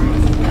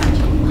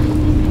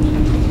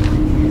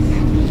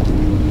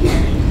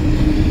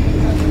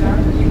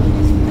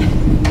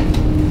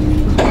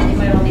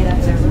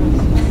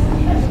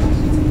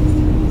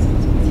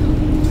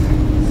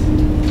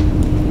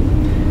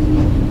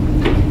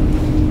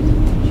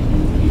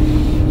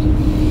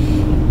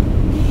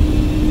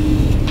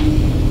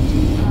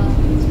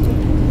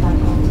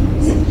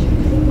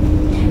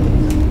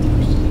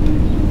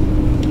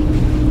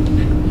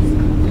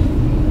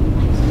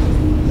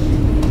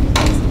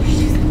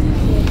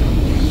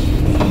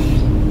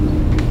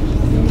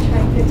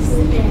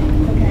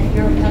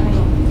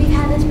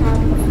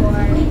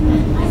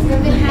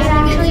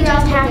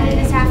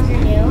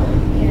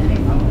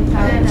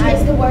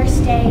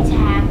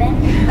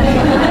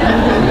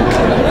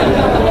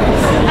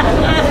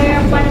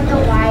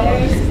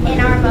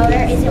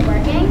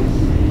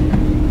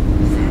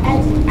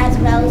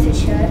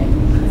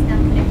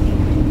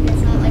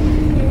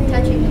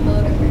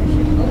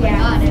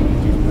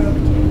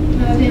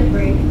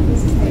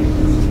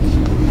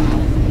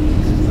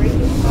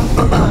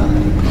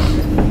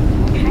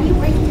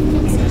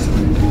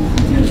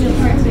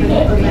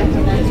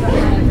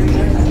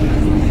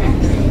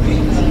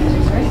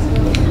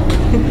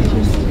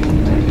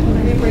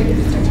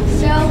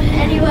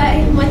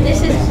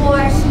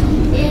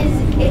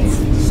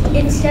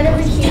 instead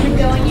of a human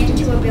going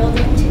into a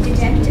building to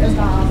detect a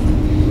bomb,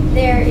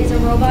 there is a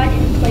robot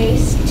in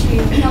place to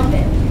help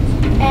it.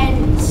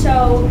 And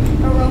so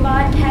a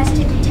robot has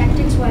to detect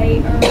its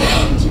way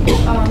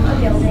around a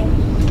building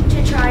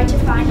to try to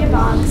find a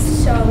bomb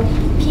so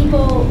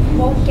people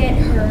won't get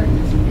hurt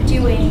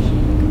doing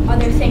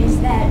other things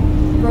that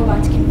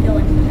robots can fill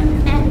in for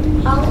them.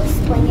 And I'll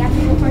explain that.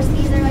 Of course,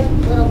 these are like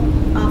little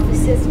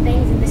offices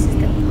things, and this is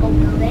the whole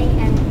building.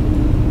 And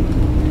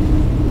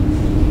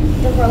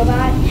the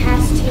robot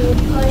has to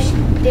push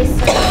this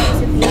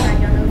piece of paper, I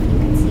don't know if you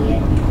can see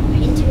it,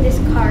 into this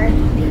cart,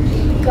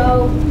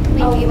 go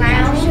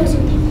around,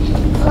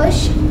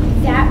 push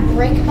that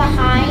brick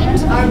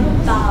behind our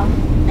bomb,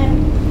 and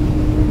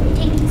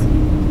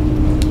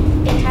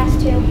it has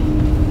to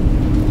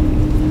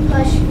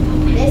push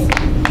this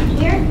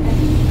here,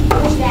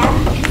 push that,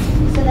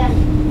 so that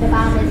the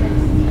bomb isn't.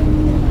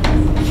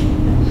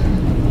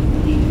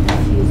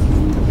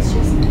 It's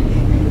just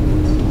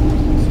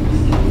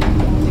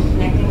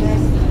Connecting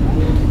this?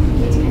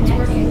 it's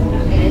working. I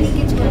think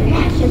it's working.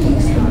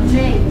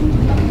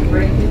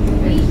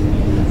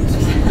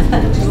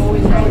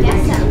 I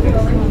guess so.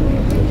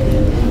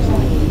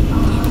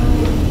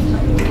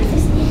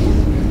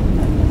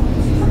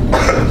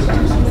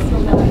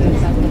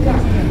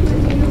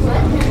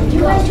 You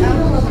guys do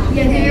robot.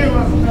 Yeah, they're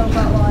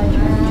robot watch.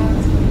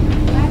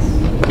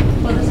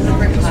 Well, this is a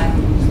brick pie.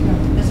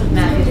 This was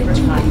Matthew's brick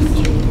pie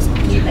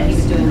that he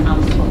was doing an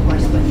obstacle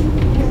course with.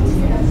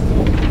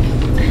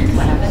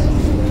 What happened?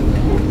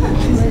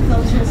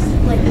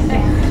 Like that.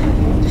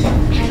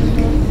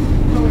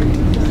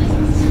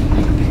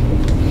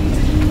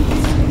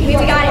 We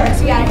got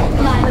it. We got it.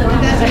 Come on.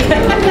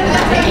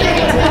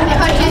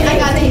 I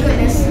got it.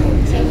 Goodness.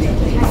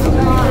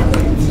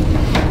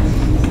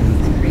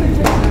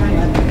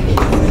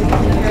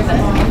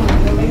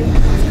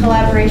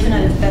 Collaboration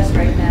at its best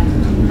right now.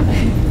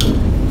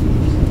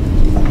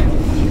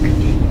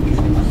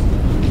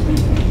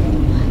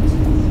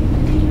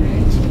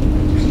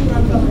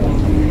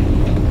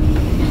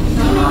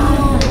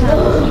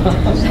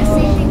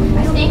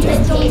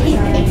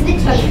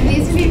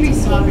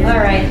 All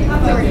right.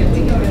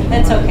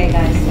 That's okay,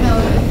 guys. I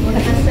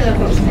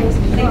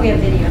think we have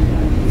video.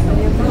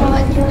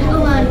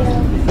 Hold on.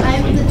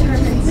 I'm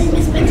determined.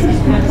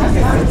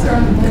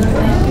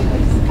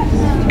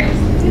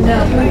 No,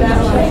 that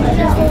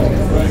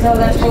one. So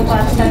that's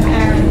robots time,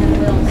 Aaron and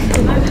Will.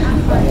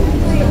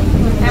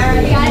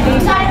 Aaron,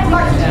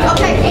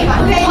 Okay,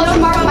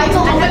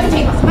 Michael, put the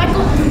tape on.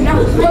 Michael, no,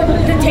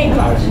 put the tape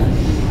on.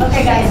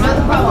 okay, guys. Okay,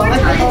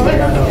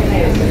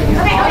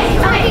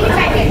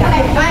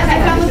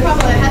 I found the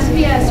problem. It has to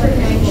be a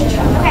certain age.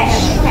 Okay.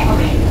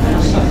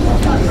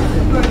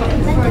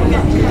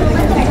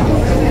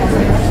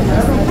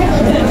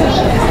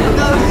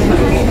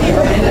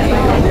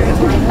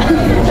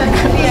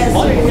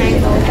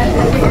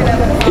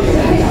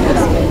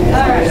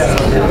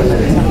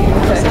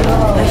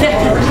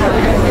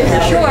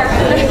 Sure.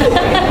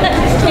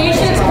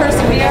 Patience,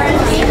 perseverance,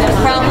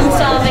 problem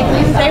solving.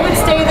 They would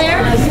stay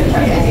there.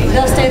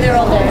 They'll stay there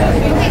all day.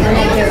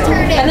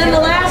 And then the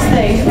last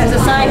thing, as a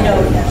side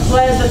note,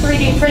 was the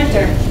 3D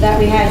printer that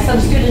we had. Some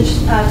students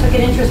took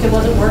an interest, it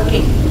wasn't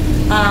working.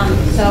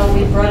 So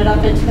we brought it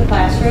up into the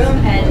classroom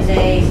and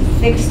they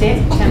fixed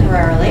it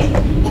temporarily.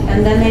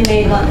 And then they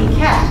made Lucky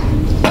Cat,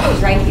 which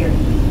is right here.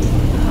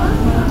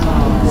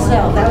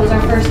 So that was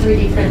our first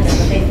 3D printer,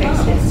 but they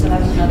fixed it. So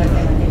that was another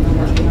thing that they've been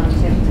working on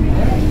too.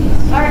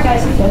 All right,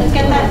 guys, let's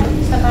get that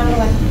stuff out of the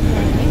way.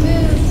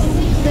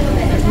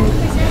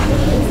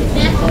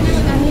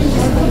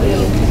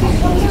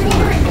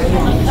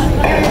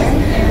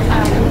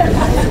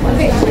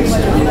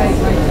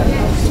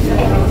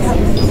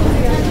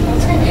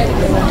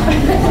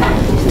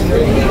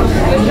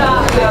 Good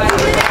job, guys.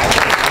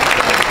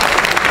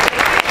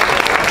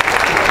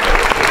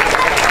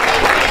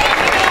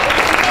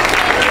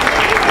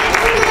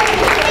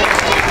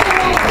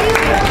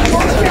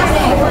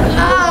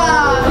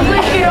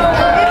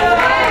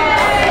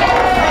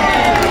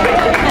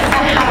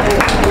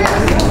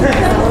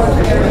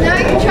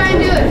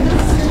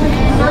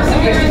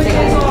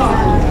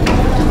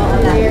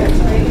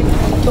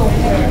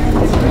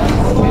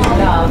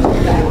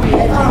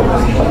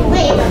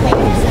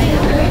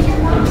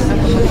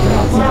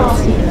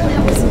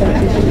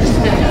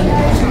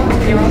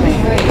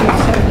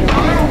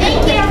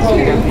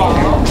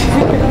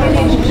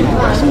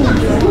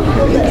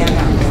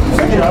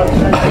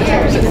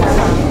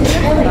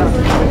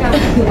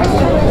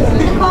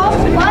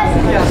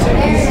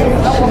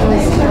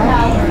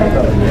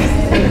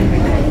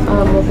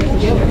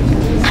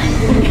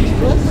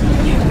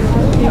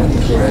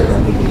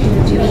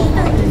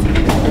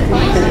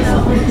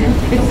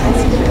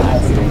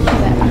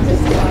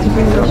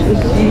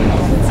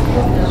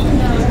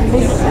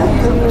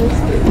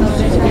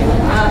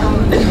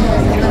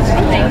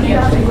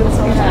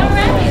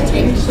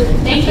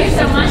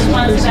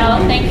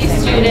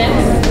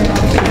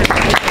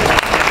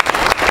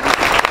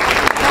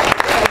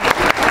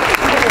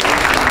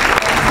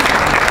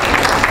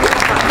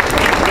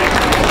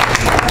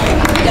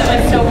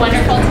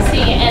 wonderful to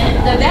see.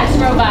 And the VEX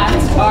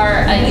robots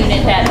are a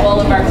unit that all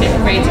of our 5th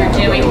grades are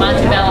doing.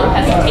 Montebello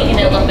has taken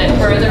it a little bit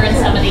further in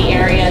some of the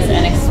areas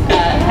and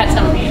had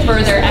some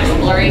further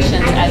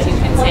explorations, as you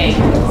can see.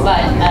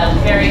 But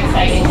very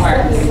exciting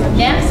work.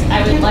 Next,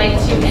 I would like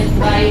to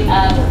invite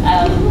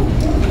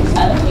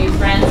a few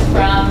friends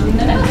from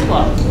the middle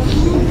school.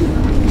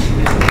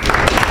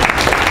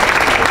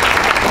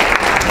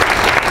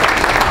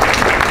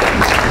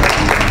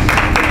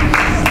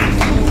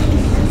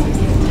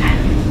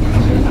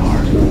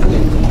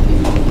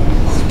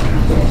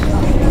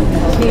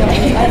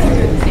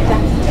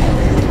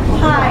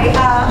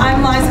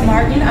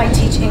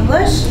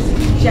 English.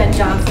 Jen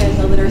Johnson,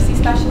 the literacy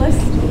specialist.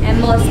 And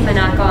Melissa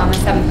Monaco, I'm a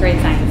 7th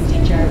grade science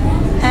teacher.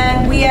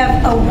 And we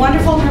have a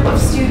wonderful group of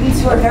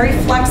students who are very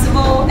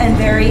flexible and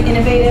very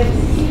innovative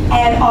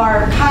and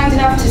are kind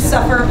enough to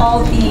suffer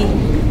all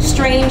the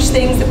strange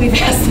things that we've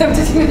asked them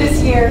to do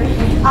this year.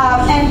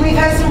 And we've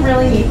had some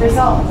really neat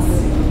results.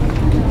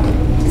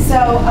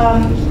 So,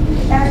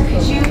 Eric,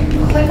 could you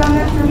click on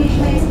that for me,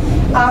 please?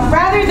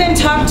 Rather than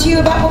talk to you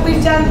about what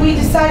we've done, we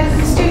decided that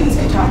the students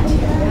could talk to you.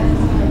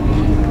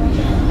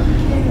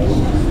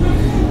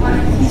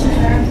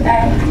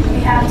 That we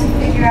have to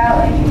figure out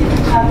like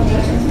different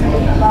combinations for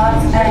different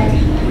logs, and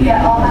we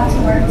all have to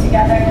work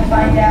together to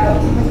find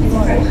out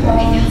different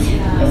codes.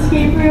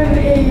 Escape room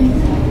is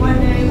when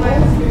they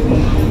went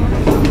through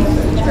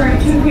for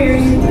 2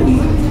 periods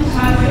each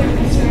highway of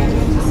concern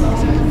to solve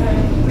the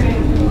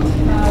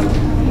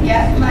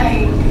get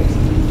like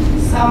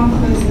some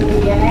clues in the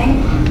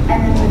beginning, and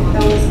then with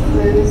those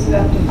clues you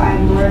have to find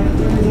more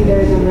clues. Either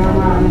there's a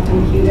robot on the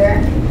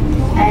computer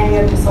and you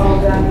have to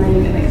solve them, and then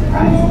you get like a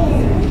prize.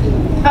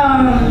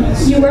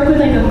 You work with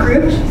like a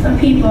group of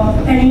people,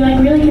 and you like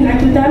really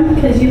connect with them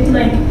because you have to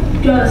like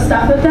do all the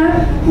stuff with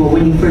them. Well,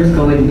 when you first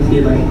go in, you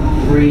see like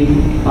 3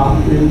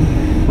 boxes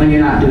when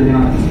you're not doing it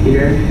on the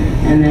computer,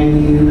 and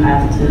then you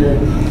have to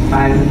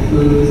find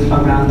clues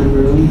around the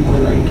room, or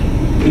like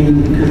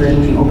because then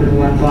when you open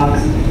one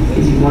box, it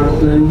gives you more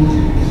clues.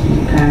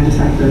 You kind of just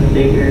have to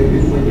figure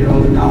with your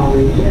own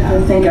knowledge. Yeah.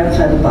 I think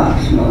outside the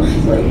box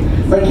mostly.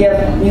 Like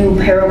you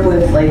pair up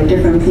with like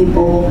different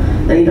people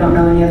that you don't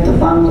know, and you have to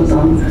bond with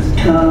them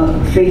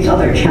to face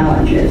other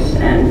challenges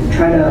and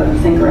try to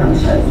think around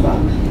outside the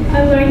box.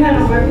 I learned how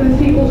to work with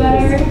people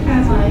better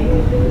and like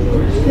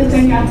just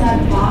think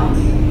outside the box.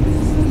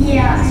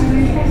 Yeah, I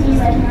learned how to use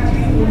like more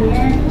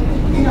media,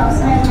 and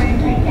also I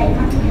learned like that you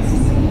have to listen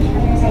to each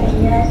other's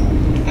ideas,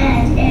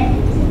 and if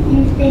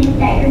you think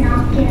that you're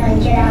not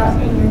gonna get out,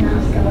 then you're not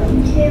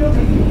going to.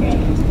 If you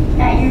think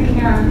that you're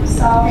gonna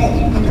solve it,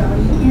 then you're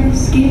going to.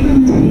 Escape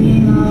room is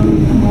being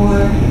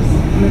more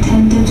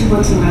attentive to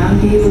what's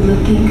around you,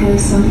 looking,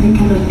 because something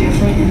can look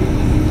different and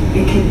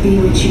it could be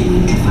what you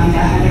need to find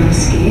out how to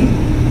escape.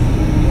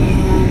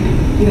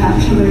 And you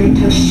have to learn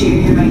to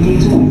share your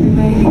ideas with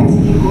everybody, because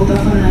if you hold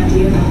up on an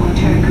idea, the whole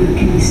entire group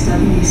can be stuck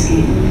in the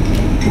escape room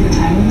till the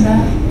time runs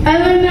out. I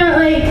learned that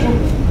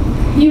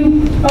like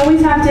you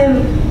always have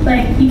to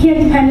you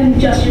can't depend on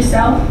just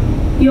yourself.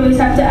 You always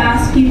have to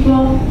ask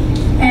people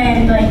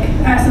and like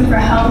ask them for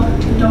help.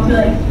 Don't be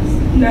like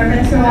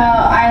nervous. Well,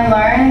 I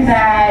learned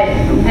that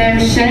there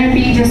shouldn't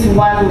be just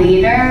one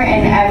leader,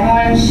 and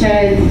everyone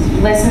should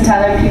listen to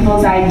other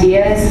people's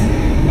ideas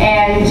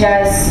and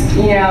just,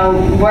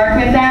 work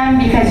with them,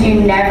 because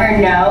you never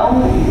know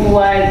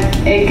what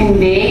it can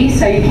be.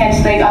 So you can't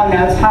just be like, oh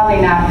no, it's probably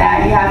not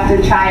that. You have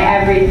to try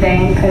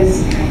everything,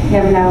 because you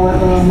never know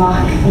what will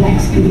unlock the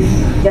next piece.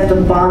 You have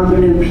to bond with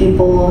new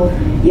people.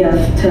 You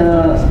have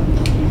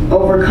to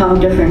overcome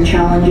different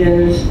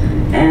challenges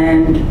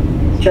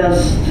and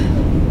just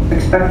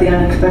expect the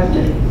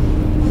unexpected.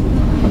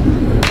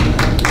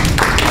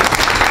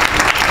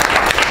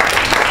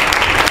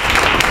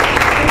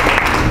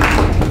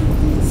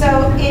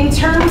 So in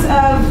terms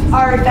of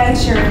our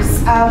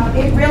adventures,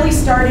 it really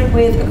started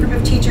with a group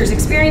of teachers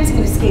experiencing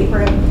an escape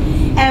room.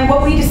 And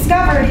what we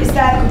discovered is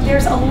that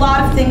there's a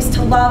lot of things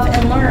to love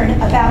and learn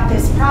about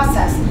this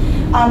process.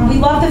 We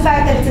love the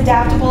fact that it's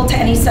adaptable to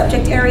any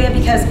subject area,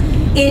 because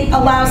it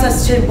allows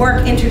us to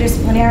work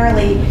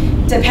interdisciplinarily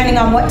depending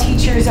on what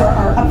teachers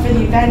are up for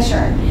the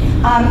adventure.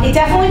 It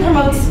definitely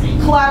promotes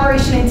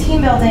collaboration and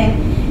team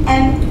building,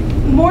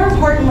 and more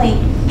importantly,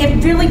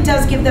 it really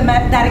does give them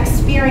that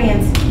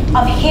experience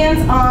of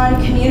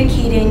hands-on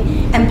communicating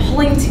and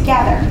pulling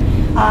together.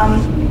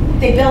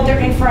 They build their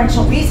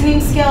inferential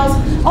reasoning skills,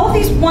 all of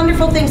these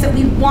wonderful things that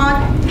we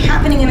want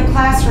happening in a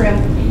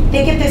classroom.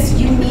 They get this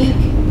unique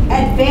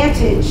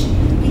advantage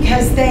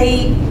because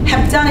they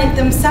have done it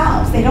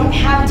themselves. They don't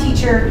have a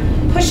teacher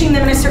pushing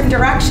them in a certain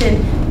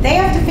direction. They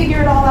have to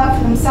figure it all out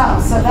for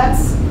themselves. So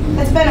that's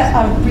been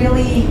a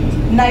really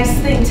nice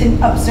thing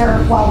to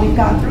observe while we've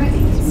gone through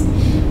these.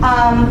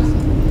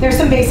 There's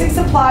some basic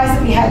supplies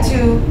that we had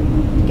to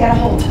get a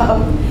hold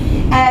of.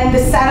 And the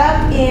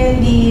setup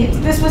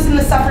this was in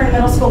the Suffern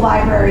Middle School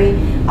Library.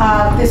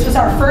 This was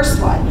our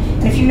first one.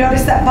 And if you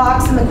notice, that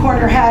box in the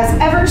corner has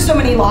ever so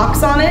many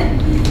locks on it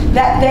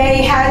that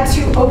they had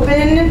to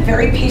open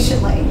very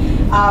patiently.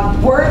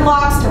 Word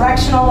locks,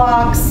 direction directional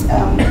locks,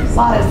 a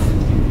lot of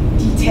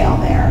detail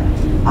there.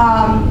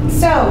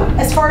 So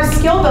as far as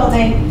skill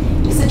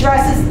building, this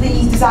addresses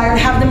the desire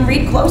to have them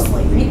read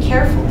closely, read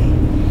carefully.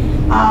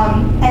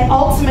 And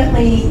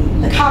ultimately,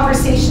 the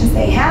conversations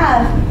they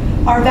have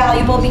are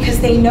valuable because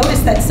they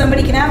notice that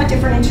somebody can have a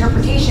different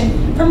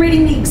interpretation from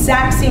reading the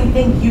exact same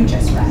thing you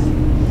just read.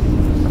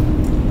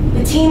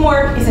 The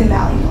teamwork is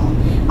invaluable.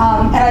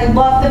 And I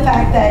love the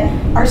fact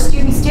that our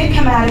students did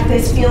come out of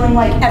this feeling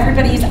like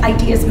everybody's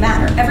ideas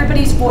matter.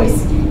 Everybody's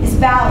voice is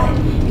valid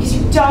because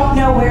you don't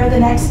know where the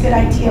next good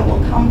idea will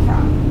come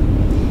from.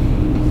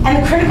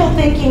 And the critical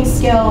thinking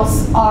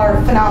skills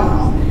are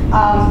phenomenal.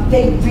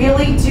 They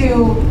really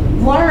do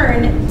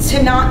learn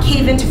to not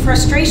cave into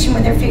frustration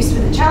when they're faced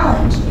with a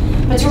challenge,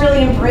 but to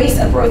really embrace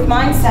a growth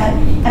mindset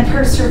and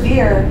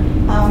persevere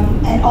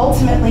and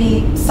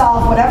ultimately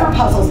solve whatever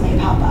puzzles may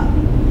pop up.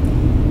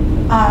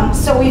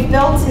 So we've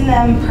built in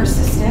them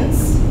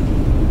persistence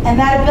and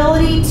that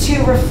ability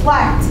to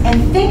reflect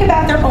and think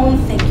about their own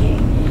thinking.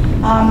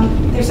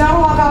 There's not a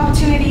lot of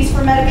opportunities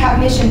for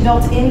metacognition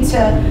built into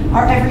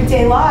our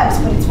everyday lives,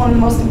 but it's one of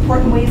the most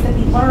important ways that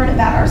we learn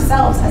about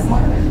ourselves as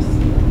learners.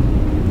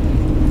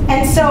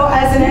 And so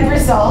as an end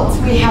result,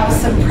 we have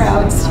some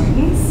proud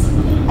students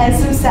and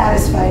some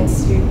satisfied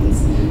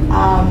students.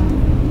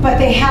 But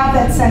they have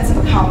that sense of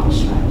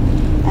accomplishment.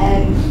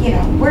 And you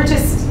know, we're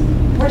just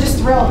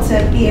thrilled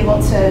to be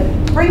able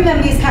to bring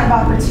them these kind of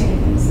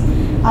opportunities.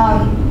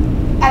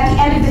 At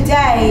the end of the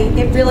day,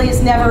 it really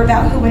is never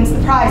about who wins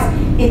the prize.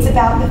 It's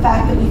about the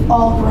fact that we've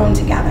all grown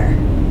together.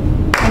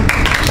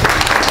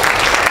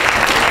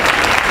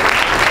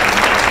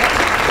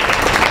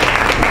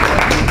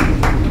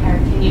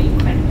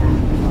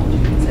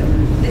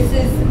 This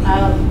is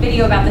a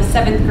video about the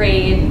 7th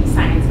grade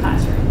science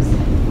classrooms.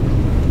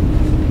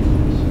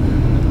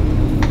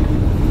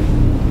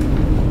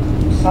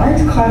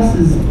 Science class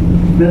is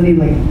really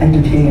like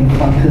entertaining and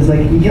fun because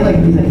like you get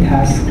like these like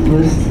task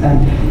lists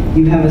and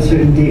you have a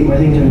certain date where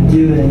things are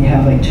due, and then you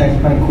have like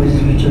checkpoint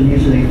quizzes which are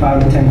usually like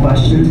 5 or 10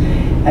 questions,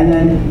 and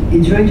then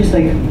it's really just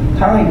like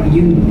kind of like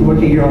you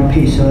work at your own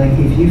pace. So like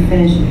if you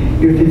finish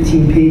your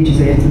 15 pages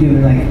that you have to do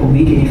in like a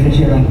week and you finish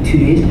it in like 2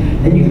 days,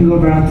 then you can go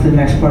around to the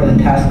next part of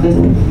the task list.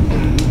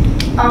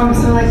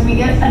 So like we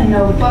get a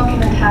notebook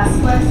and a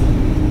task list,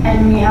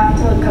 and we have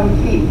to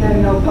complete the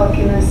notebook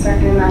in a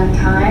certain amount of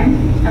time,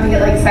 and we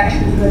get like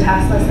sections of the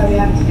task list that we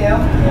have to do.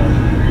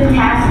 The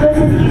task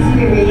list is easy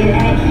to read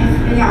and it keeps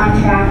me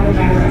on track with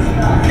my work.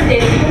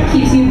 It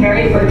keeps you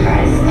very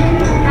organized.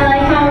 I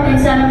like how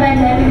it's set up by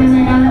day because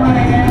I know that when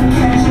I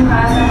finish in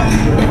class, I want to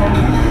do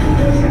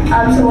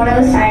it. So one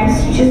of the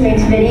science teachers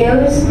makes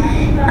videos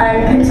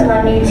and puts them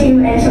on YouTube,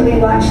 and so we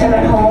watch them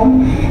at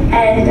home.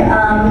 And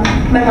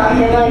my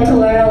mom's able to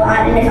learn a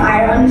lot, and if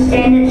I don't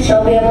understand it,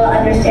 she'll be able to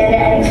understand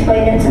it and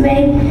explain it to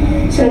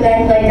me. So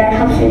then like that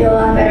helps me do a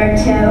lot better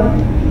too.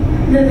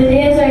 The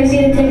videos are easy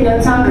to take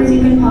notes on because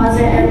you can pause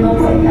it and look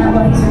like that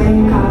while he's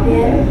reading and copy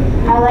it.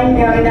 I like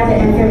knowing that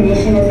the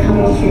information is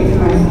coming straight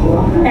from our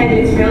school. And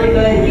it's really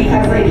good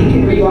because like you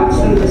can rewatch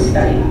them to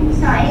study.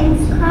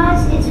 Science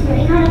class, it's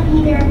really kind of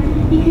either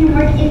you can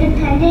work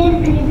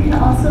independent or you can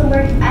also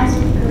work as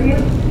a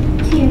group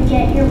to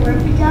get your work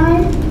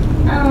done.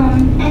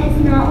 And it's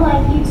not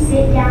like you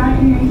sit down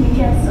and then you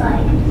just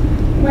like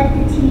let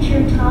the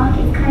teacher talk.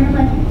 It's kind of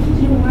like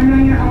you learn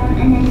on your own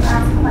and then you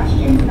ask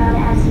questions about it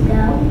as you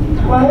go.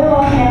 When we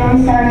walk in,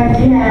 we start our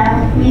gym.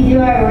 We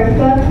do our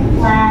workbook,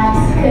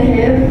 labs,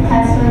 Kahoot,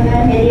 test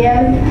movement, video,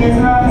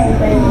 gizmos, and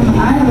quizzes. I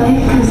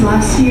like because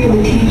last year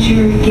the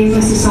teacher gave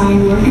us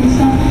assigned work and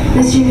stuff.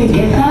 This year we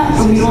get that,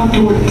 but we don't have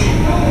to work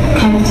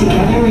kind of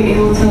together. We're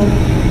able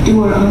to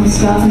do our own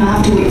stuff, not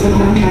have to wait for the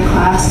whole entire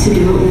class to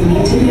do what we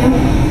need to do.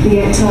 We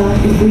get to,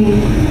 if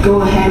we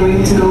go ahead, we're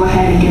able to go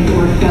ahead and get the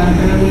work done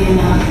early and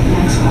the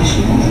next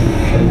question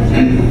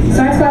is.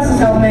 Science classes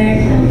help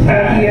me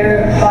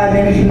here by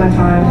managing my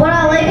time. What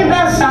I like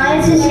about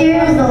science this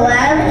year is the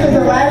labs, because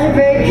the labs are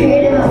very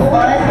creative and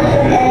fun,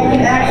 and you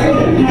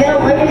get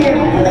to look at your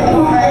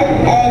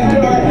friend and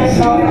you get to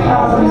solve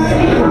problems.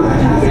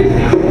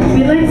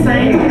 We like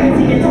science because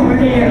you get to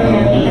work in your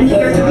own and you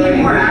get to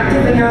be more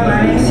active in your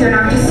learning, so you're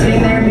not just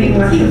sitting there being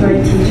lectured by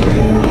a teacher.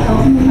 It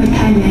helped me with my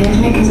time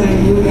management because I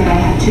knew that I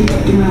had to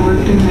do my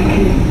work and I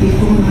could be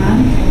fooling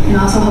around, and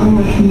also helped me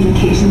with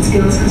communication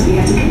skills because we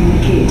had to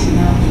communicate to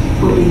know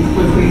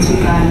what grades we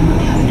got and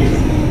how to do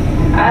it.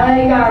 I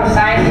like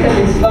science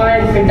because it's fun,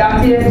 it's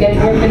productive, get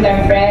to work with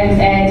our friends,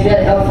 and it's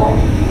really helpful.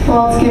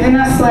 Well, it's given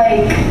us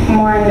like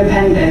more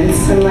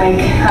independence and like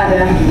how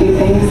to do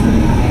things.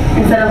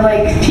 Instead of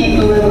like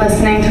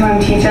listening to him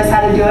teach us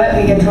how to do it,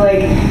 we get to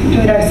like do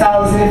it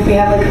ourselves, and if we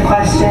have like a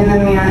question,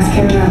 then we ask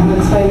him and he'll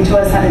explain to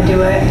us how to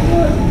do it.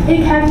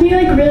 It kept me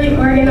like really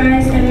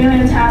organized and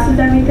really on task with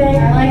everything.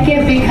 I like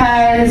it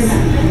because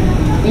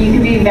you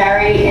can be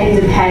very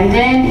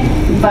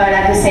independent, but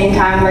at the same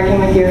time working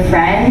with your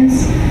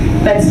friends.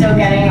 but still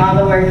getting all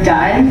the work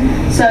done.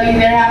 So you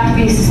really have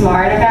to be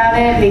smart about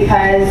it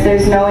because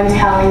there's no one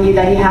telling you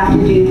that you have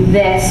to do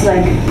this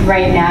like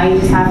right now. You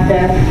just have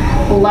to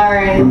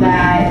learn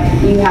that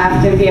you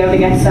have to be able to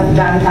get stuff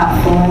done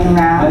without fooling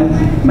around.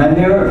 My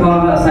favorite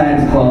part about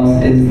science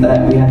class is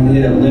that we have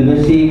the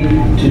liberty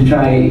to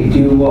try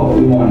do what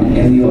we want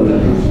in the order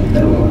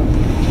that we want.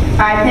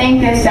 I think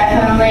this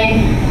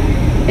definitely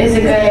is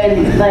a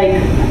good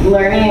like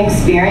learning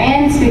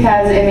experience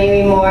because it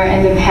made me more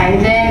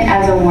independent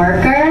as a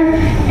worker,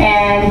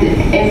 and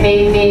it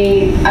made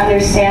me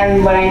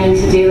understand what I need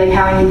to do, like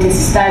how I need to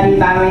study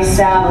by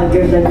myself. Like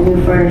there's like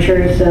new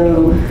furniture,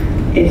 so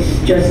it's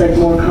just like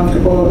more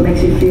comfortable. It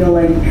makes you feel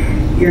like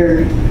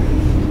you're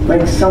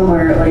like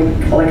somewhere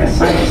like a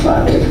science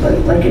lab.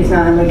 Like it's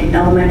not like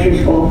elementary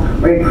school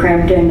where you're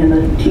cramped in and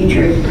the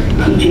teacher's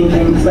teaching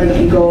things. Like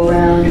you go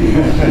around,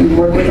 you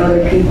work with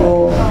other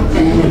people,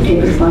 and you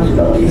take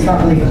responsibility. It's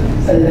not like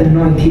an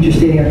annoying teacher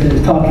standing up there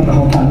talking the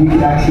whole time. You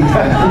can actually,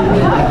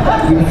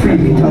 you're free.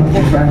 You can talk to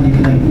your friend. You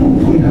can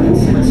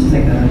it's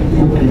like an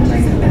open,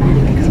 like a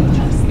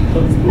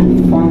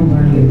fun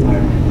learning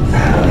environment.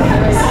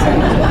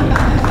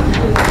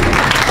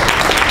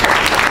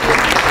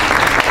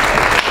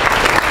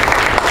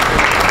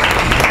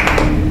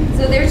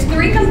 There's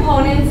three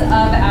components of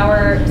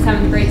our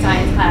 7th grade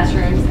science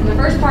classrooms. And the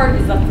first part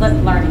is the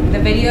flipped learning, the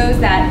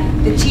videos that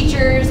the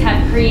teachers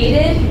have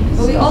created,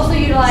 but we also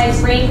utilize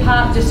Brain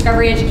Pop,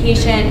 Discovery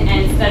Education,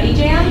 and Study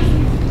Jams.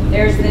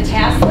 There's the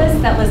task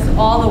list that lists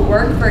all the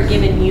work for a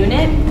given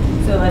unit.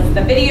 So that's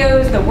the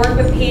videos, the work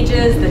with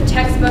pages, the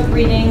textbook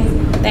readings,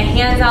 the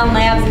hands-on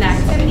labs and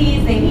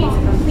activities they need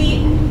to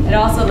complete. It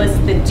also lists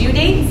the due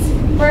dates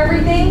for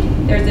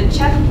everything. There's a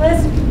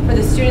checklist for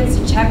the students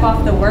to check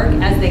off the work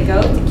as they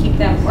go to keep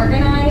them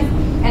organized.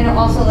 And it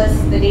also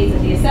lists the dates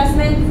of the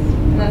assessments.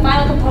 And the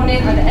final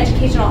component are the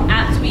educational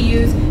apps we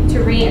use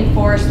to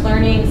reinforce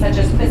learning, such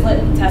as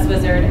Quizlet, Test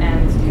Wizard,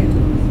 and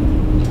Kahoot.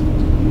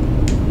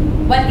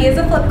 What is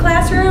a flipped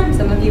classroom?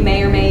 Some of you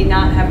may or may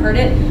not have heard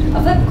it.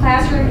 A flipped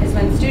classroom is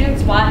when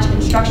students watch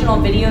instructional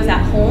videos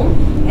at home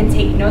and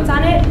take notes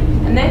on it,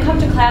 and then come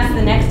to class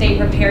the next day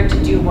prepared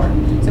to do work.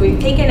 So we've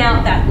taken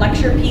out that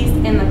lecture piece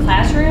in the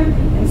classroom,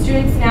 and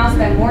students now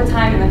spend more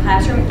time in the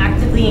classroom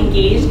actively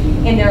engaged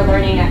in their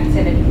learning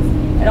activities.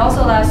 It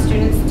also allows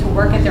students to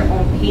work at their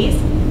own pace.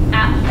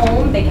 At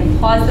home, they can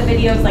pause the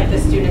videos like the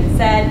student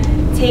said,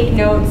 take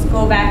notes,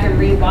 go back and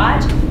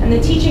re-watch, and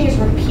the teaching is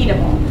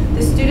repeatable.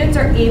 The students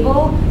are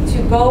able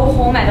to go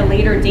home at a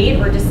later date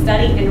or to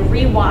study and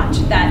re-watch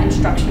that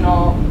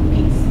instructional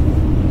piece.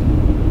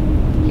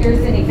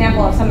 Here's an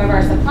example of some of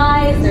our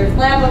supplies. There's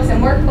lab books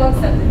and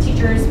workbooks that the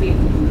teachers we've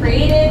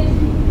created.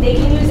 They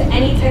can use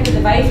any type of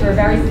device. We're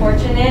very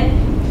fortunate,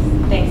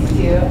 thanks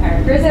to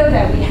Eric Rizzo,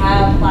 that we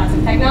have lots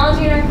of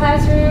technology in our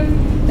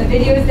classroom. The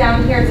videos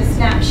down here is a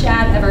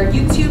snapshot of our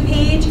YouTube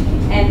page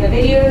and the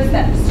videos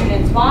that the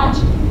students watch,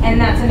 and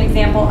that's an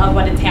example of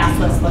what a task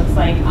list looks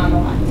like on the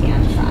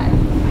left-hand side.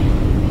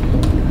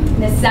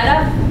 The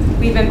setup,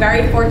 we've been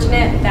very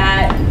fortunate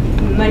that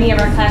many of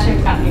our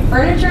classrooms got new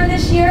furniture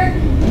this year.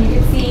 And you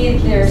can see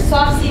there's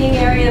soft seating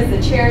areas,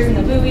 the chairs and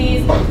the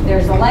buoys,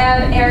 there's a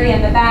lab area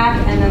in the back,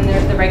 and then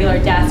there's the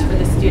regular desk for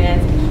the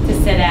students to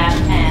sit at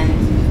and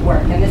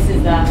work. And this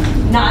is the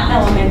not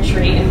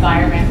elementary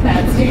environment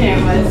that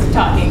student was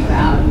talking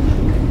about.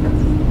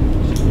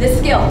 The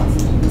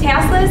skills.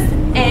 Task lists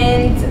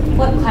and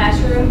flipped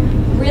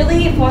classroom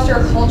really foster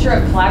a culture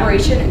of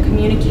collaboration and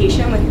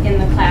communication within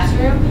the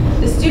classroom.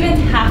 The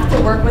students have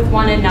to work with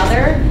one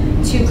another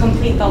to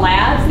complete the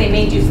labs. They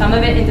may do some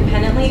of it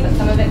independently, but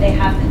some of it they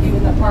have to do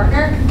with a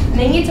partner. And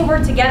they need to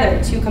work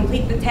together to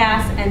complete the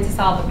tasks and to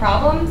solve the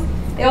problems.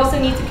 They also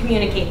need to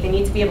communicate. They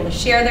need to be able to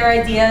share their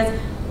ideas,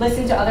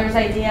 listen to others'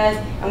 ideas,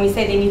 and we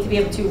say they need to be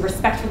able to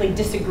respectfully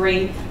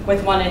disagree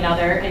with one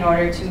another in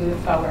order to move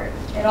forward.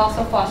 It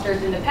also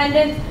fosters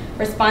independence,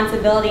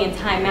 responsibility, and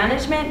time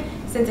management.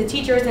 Since a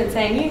teacher isn't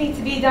saying, you need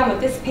to be done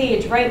with this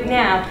page right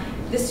now,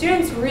 the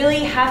students really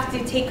have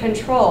to take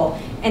control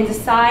and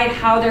decide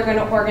how they're going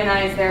to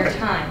organize their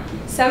time.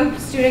 Some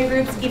student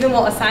groups even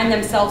will assign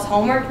themselves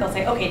homework. They'll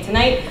say, okay,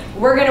 tonight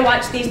we're going to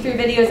watch these 3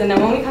 videos, and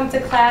then when we come to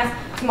class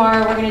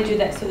tomorrow, we're going to do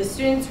this. So the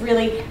students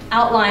really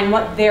outline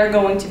what they're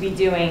going to be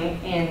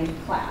doing in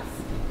class.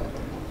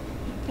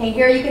 And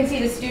here you can see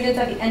the students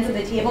at the ends of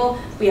the table.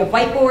 We have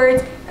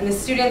whiteboards, and the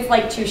students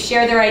like to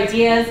share their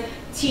ideas,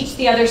 teach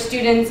the other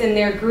students in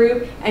their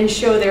group, and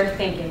show their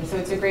thinking. So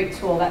it's a great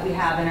tool that we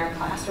have in our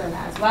classroom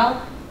as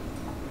well.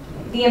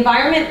 The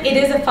environment, it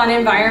is a fun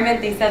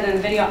environment. They said in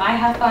the video, I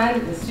have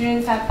fun, the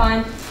students have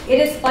fun. It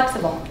is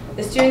flexible.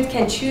 The students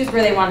can choose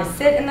where they want to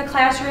sit in the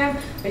classroom,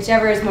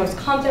 whichever is most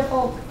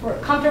comfortable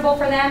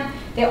for them.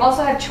 They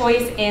also have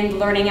choice in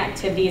learning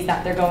activities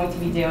that they're going to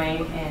be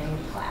doing in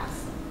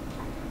class.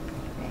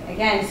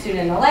 Again,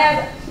 student in the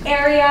lab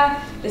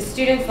area. The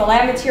students, the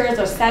lab materials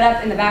are set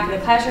up in the back of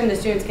the classroom. The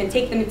students can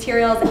take the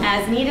materials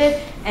as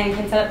needed and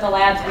can set up the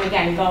labs and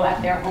again, go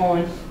at their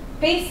own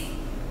pace.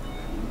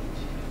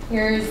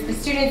 Here's the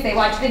students, they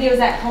watch videos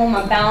at home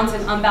on balance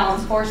and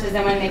unbalanced forces,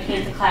 and when they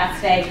came to class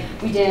today,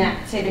 we did an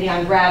activity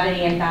on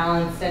gravity and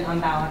balanced and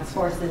unbalanced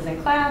forces in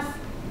class.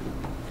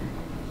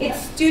 It's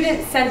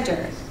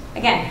student-centered.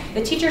 Again,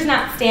 the teacher's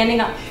not standing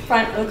up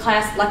front of the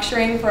class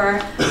lecturing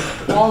for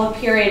all the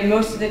period,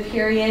 most of the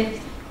period.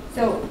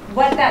 So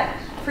what that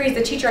frees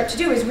the teacher up to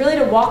do is really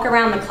to walk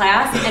around the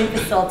class and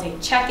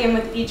facilitate, check in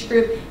with each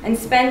group, and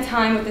spend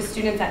time with the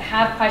students that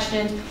have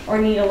questions or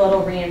need a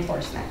little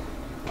reinforcement.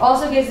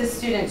 Also gives the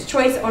students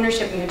choice,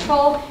 ownership, and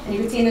control. And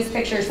you can see in this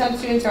picture, some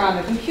students are on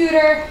the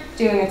computer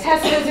doing a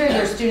test wizard.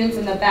 There are students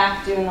in the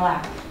back doing the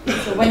lab.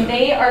 So when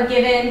they are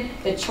given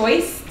the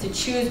choice to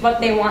choose what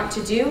they want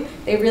to do,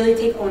 they really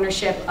take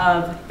ownership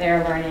of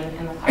their learning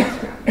in the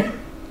classroom.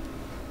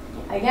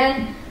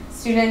 Again,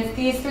 students,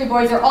 these 3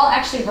 boys are all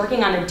actually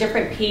working on a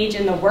different page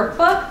in the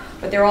workbook,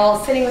 but they're all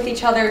sitting with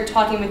each other,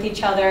 talking with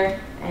each other,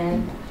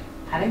 and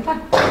having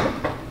fun.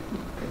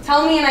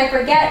 Tell me and I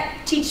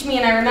forget, teach me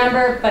and I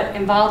remember, but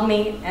involve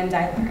me and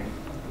I learn.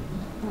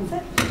 That's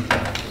it.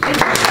 Thank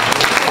you.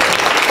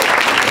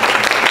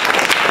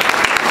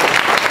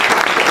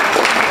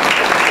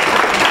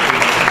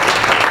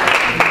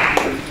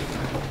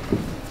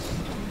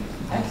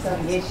 I'm so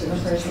engaged in the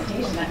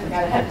presentation, I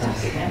forgot I had to.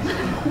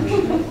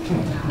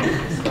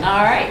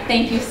 All right,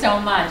 thank you so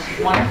much.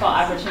 Wonderful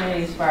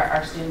opportunities for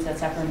our students at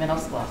Suffern Middle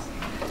School.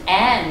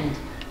 And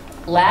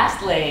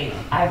lastly,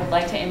 I would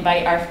like to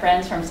invite our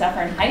friends from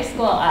Suffern High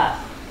School up.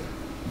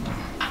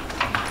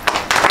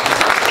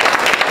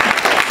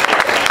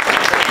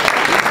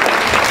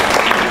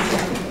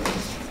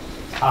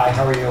 Hi,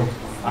 how are you?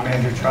 I'm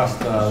Andrew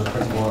Trust,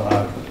 principal,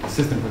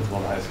 assistant principal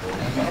of the high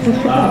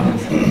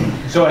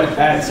school. So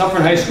at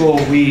Suffern High School,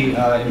 we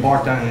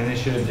embarked on an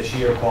initiative this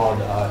year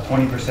called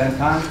 20%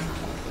 Time.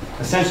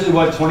 Essentially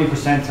what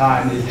 20%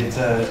 Time is,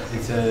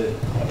 it's a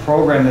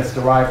program that's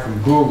derived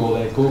from Google,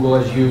 that Google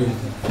has used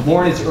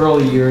more in its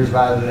early years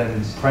rather than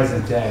its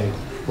present day,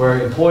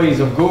 where employees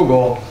of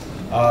Google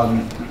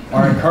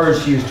are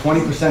encouraged to use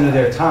 20% of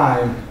their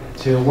time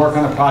to work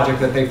on a project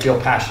that they feel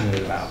passionate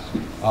about.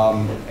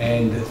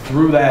 And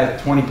through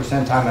that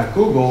 20% time at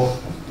Google,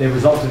 they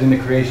resulted in the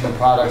creation of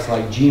products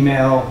like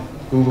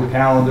Gmail, Google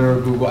Calendar,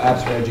 Google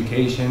Apps for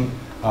Education.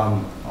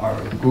 Our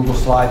Google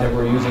Slide that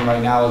we're using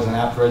right now is an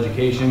app for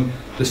education.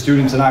 The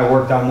students and I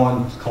worked on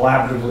one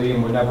collaboratively,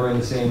 and we're never in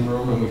the same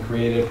room, and we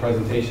created a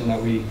presentation that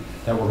we're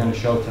going to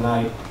show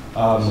tonight.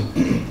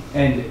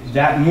 And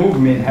that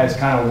movement has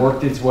kind of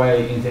worked its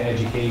way into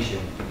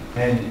education.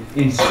 And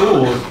in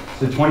schools,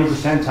 the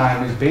 20%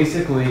 time is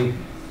basically,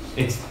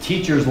 it's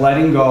teachers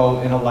letting go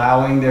and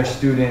allowing their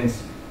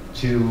students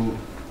to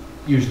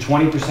use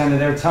 20% of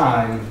their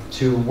time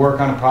to work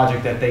on a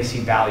project that they see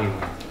value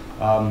in.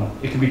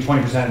 It could be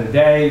 20% of the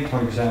day,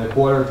 20% of the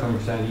quarter,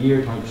 20% of the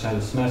year, 20% of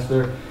the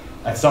semester.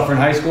 At Suffern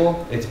High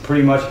School, it's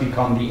pretty much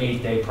become the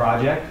 8-day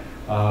project.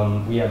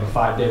 We have a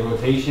 5-day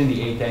rotation. The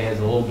 8-day has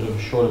a little bit of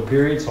a shorter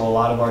period, so a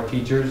lot of our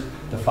teachers,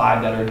 the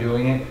 5 that are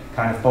doing it,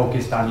 kind of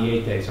focused on the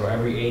 8-day. So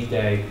every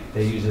 8-day,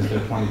 they use as their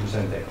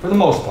 20% day. For the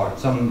most part,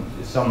 some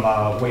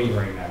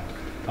wavering there.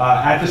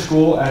 At the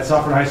school, at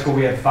Suffern High School,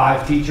 we had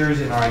 5 teachers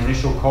in our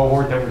initial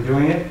cohort that were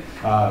doing it.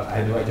 I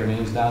had to write their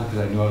names down because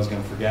I knew I was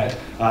going to forget.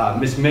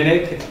 Ms.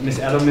 Minnick, Ms.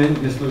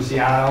 Edelman, Ms.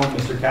 Luciano,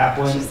 Mr.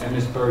 Kaplan, and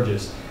Ms.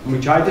 Burgess. And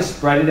we tried to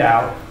spread it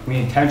out. We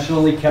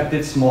intentionally kept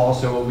it small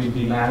so it would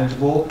be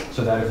manageable,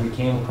 so that if we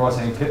came across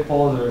any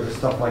pitfalls or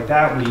stuff like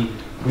that,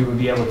 we would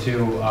be able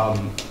to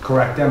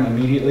correct them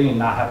immediately and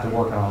not have to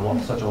work on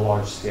such a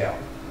large scale.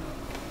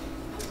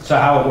 So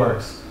how it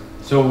works.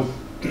 So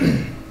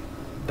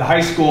the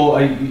high school,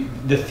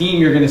 the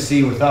theme you're going to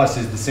see with us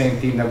is the same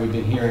theme that we've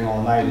been hearing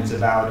all night. It's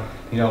about,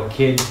 you know,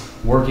 kids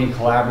working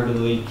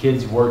collaboratively,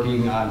 kids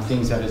working on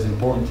things that is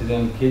important to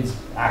them, kids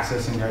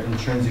accessing their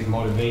intrinsic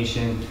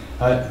motivation.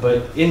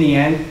 But in the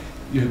end,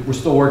 we're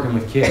still working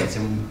with kids,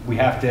 and we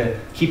have to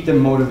keep them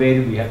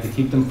motivated, we have to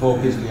keep them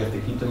focused, we have to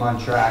keep them on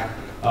track.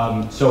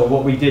 So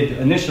what we did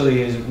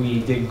initially is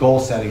we did goal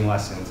setting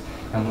lessons,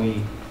 and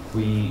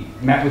we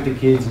met with the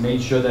kids,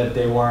 made sure that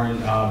they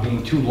weren't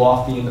being too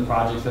lofty in the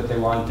projects that they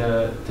wanted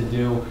to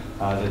do,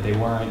 that they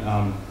weren't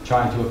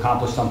trying to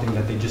accomplish something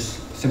that they just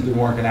simply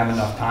weren't going to have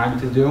enough time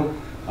to do.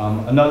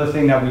 Another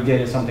thing that we did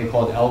is something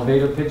called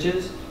elevator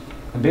pitches.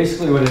 And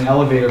basically what an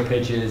elevator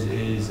pitch is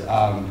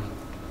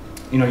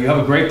you know, you have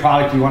a great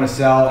product you want to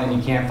sell and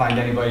you can't find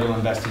anybody to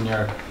invest in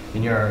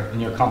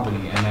your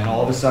company. And then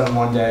all of a sudden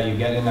one day you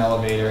get in an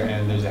elevator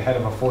and there's a head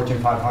of a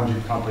Fortune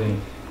 500 company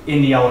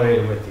in the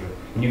elevator with you.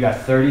 And you got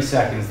 30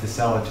 seconds to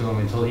sell it to him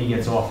until he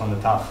gets off on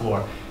the top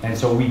floor. And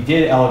so we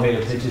did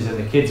elevator pitches, and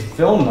the kids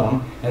filmed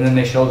them, and then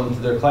they showed them to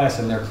their class,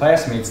 and their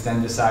classmates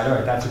then decide, all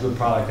right, that's a good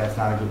product, that's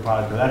not a good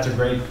product, or that's a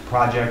great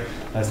project,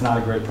 that's not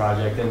a great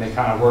project, and they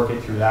kind of work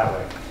it through that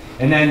way.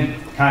 And then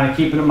kind of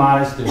keeping them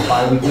honest, there's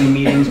bi-weekly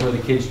meetings where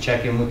the kids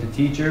check in with the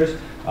teachers,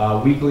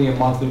 weekly and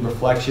monthly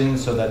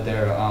reflections so that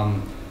they're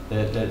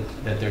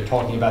that they're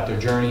talking about their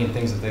journey and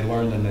things that they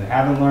learned and they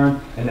haven't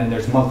learned, and then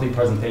there's monthly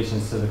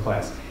presentations to the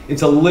class.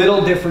 It's a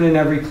little different in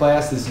every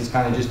class. This is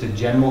kind of just a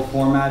general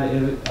format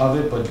of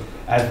it, but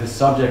as the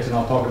subjects, and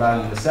I'll talk about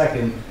it in a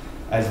second,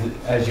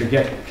 as you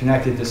get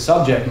connected to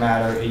subject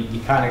matter, you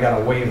kind of got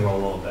to waver a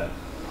little bit.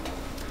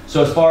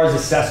 So as far as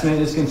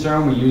assessment is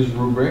concerned, we use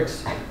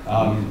rubrics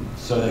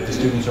so that the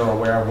students are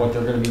aware of what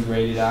they're going to be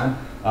graded on.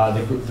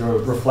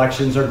 The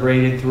reflections are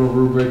graded through a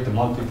rubric, the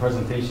monthly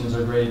presentations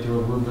are graded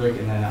through a rubric,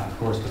 and then of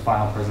course the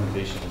final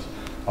presentations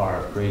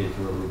are graded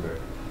through a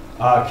rubric.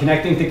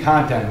 Connecting to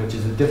content, which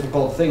is a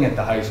difficult thing at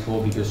the high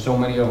school because so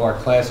many of our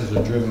classes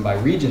are driven by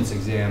Regents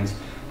exams,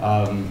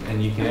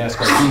 and you can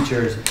ask our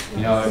teachers,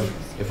 you know,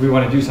 if we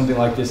want to do something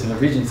like this in a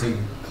Regency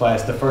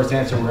class, the first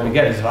answer we're going to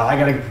get is, well, I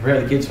got to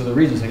prepare the kids for the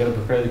Regents, I got to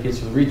prepare the kids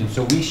for the Regents.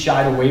 So we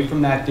shied away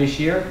from that this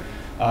year,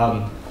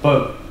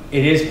 but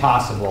it is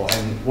possible,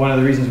 and one of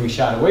the reasons we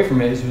shied away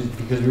from it is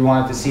because we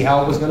wanted to see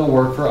how it was going to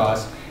work for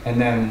us, and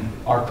then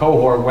our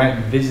cohort went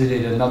and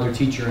visited another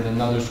teacher in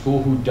another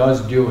school who does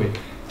do it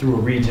through a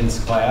Regents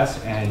class,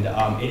 and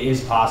it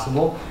is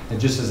possible. And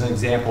just as an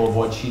example of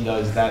what she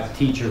does, that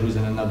teacher who's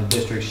in another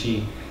district,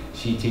 she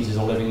teaches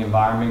a living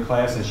environment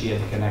class, and she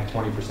had to connect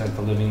 20%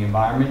 to living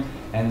environment.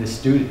 And the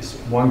students,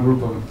 one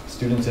group of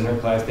students in her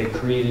class, they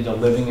created a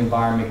living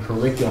environment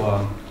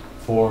curriculum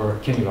for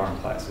kindergarten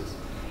classes.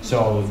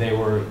 So they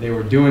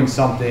were doing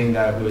something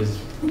that was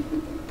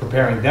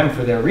preparing them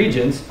for their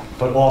Regents,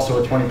 but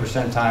also a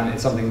 20% time,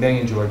 and something they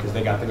enjoyed because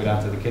they got to go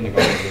down to the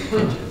kindergarten and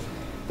teach it.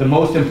 The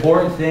most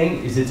important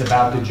thing is it's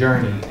about the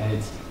journey, and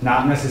it's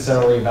not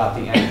necessarily about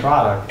the end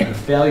product. And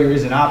failure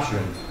is an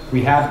option.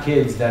 We have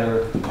kids that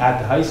are at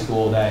the high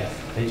school that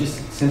they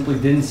just simply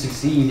didn't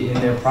succeed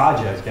in their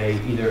project. They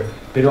either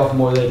bit off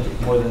more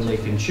than they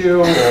can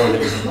chew, or there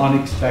was an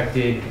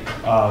unexpected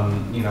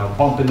you know,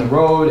 bump in the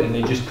road, and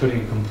they just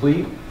couldn't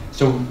complete.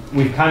 So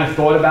we've kind of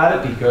thought about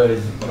it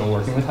because, you know,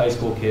 working with high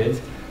school kids,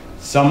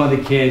 some of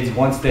the kids,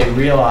 once they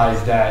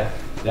realize that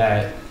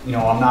you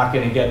know, I'm not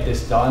going to get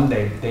this done,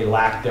 they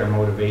lacked their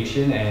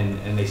motivation,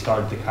 and they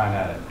started to kind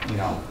of, you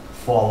know,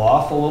 fall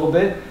off a little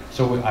bit.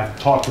 So I've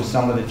talked with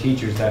some of the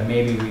teachers that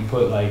maybe we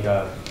put like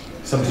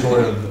some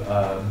sort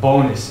of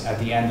bonus at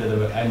the end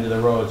of the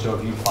road. So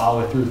if you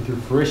follow it through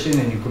fruition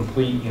and you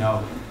complete, you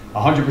know,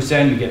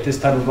 100%, you get this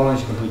type of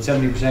bonus. You complete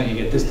 70%, you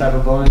get this type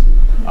of bonus.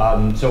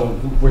 So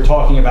we're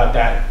talking about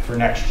that for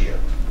next year.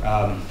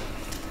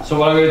 So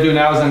what I'm going to do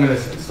now is I'm going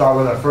to start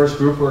with our first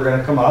group who are going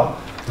to come up.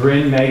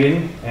 Bryn,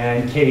 Megan,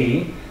 and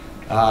Katie.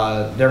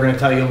 They're going to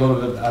tell you a little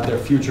bit about their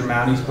Future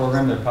Mounties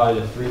program. They're probably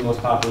the 3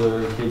 most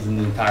popular kids in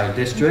the entire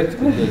district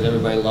because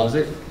everybody loves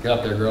it. Get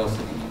up there, girls.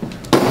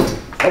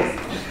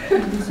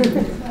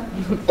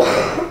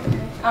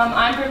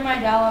 I'm Bryn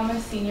Mydell. I'm a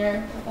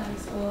senior at the high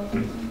school.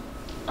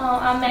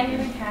 I'm Megan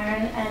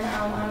McCarran, and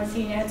I'm a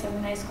senior at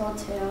Sylvan High School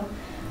too.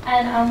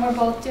 And we're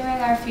both doing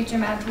our Future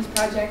Mounties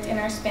project in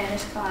our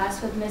Spanish class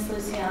with Miss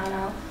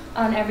Luciano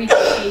on every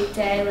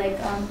day,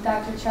 like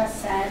Dr.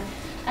 Trust said.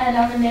 And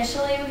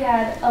initially we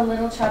had a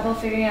little trouble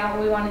figuring out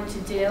what we wanted to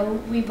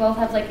do. We both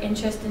have like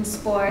interest in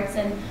sports,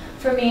 and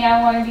for me,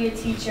 I want to be a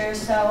teacher,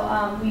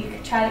 so we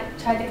tried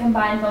to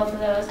combine both of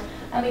those,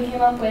 and we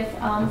came up with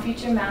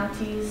Future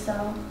Mounties.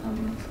 So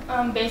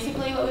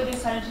basically what we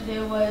decided to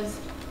do was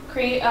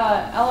create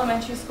an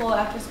elementary school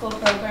after-school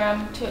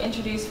program to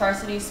introduce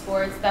varsity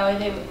sports. That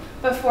way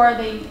before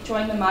they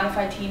join the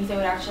modified teams, they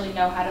would actually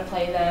know how to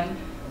play them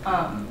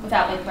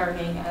without like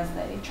learning as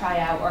they try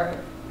out, or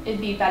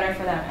it'd be better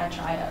for them at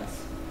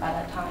tryouts by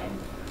that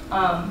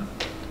time.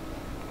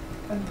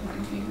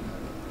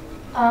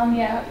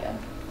 Yeah.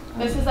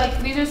 This is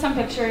like, these are some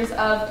pictures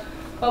of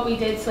what we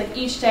did. So like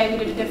each day we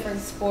did a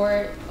different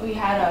sport. We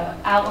had an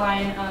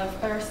outline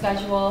of our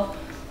schedule.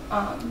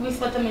 We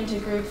split them into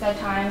groups at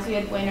times. We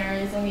had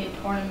winners and we had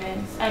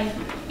tournaments. And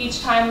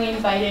each time we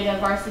invited a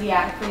varsity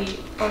athlete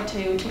or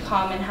two to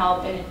come and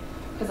help, and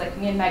because like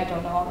me and Meg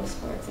don't know all the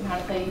sports and how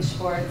to play each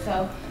sport,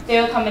 so they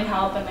would come and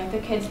help, and like the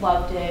kids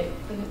loved it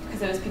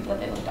because it was people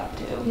that they looked up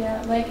to.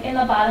 Yeah, like in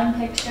the bottom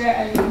picture,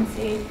 as you can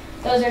see,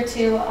 those are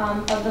 2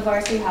 of the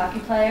varsity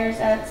hockey players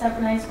at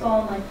Suffolk High School,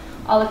 and like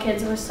all the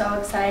kids were so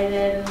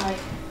excited, and like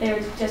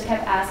they just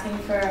kept asking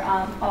for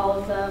all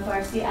of the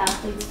varsity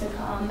athletes to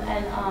come,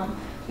 and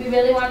we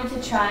really wanted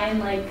to try and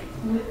like,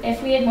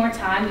 if we had more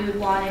time, we would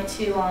want it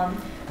to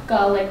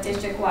go like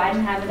district-wide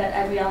and have it at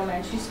every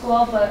elementary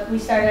school, but we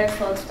started at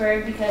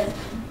Sloatsburg because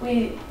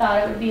we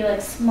thought it would be like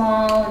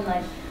small, and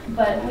like,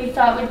 but we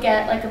thought we'd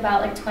get like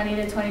about like 20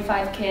 to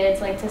 25 kids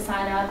like to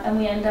sign up, and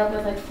we ended up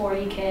with like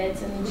 40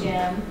 kids in the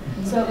gym,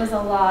 so it was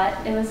a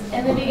lot. It was,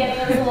 in the beginning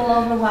it was a little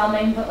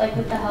overwhelming, but like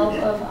with the help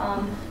of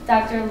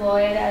Dr.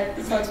 Lloyd at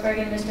Sloatsburg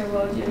and Mr.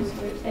 Wojus,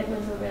 it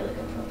was a really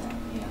good program.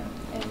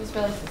 Yeah, it was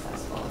really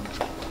successful.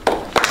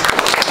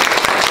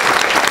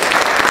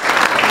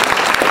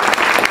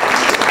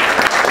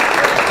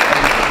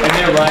 And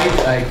they're right,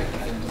 like,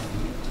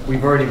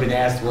 we've already been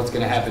asked what's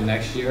going to happen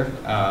next year.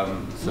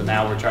 So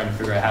now we're trying to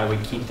figure out how do we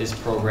keep this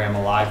program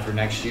alive for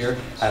next year?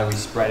 How do we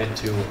spread it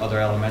to other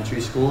elementary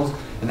schools?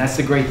 And that's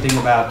the great thing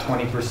about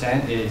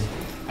 20% is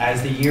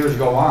as the years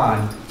go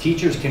on,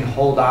 teachers can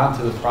hold on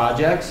to the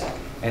projects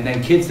And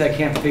then kids that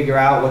can't figure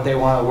out what they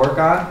want to work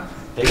on,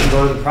 they can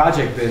go to the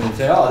project bin and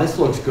say, oh, this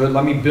looks good,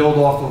 let me build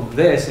off of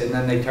this, and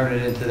then they turn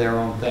it into their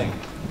own thing.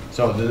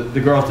 So the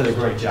girls did a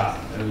great job.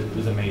 It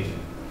was amazing.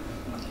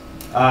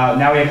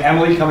 Now we have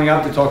Emily coming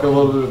up to talk a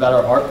little bit about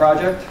our art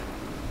project.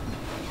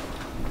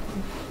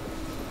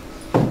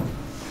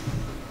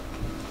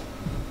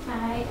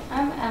 Hi,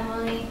 I'm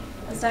Emily.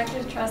 As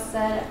Dr. Truss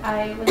said,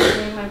 I was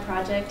doing my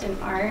project in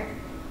art.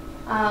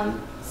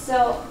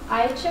 So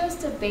I chose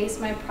to base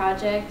my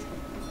project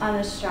on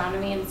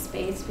astronomy and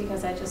space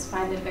because I just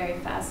find it very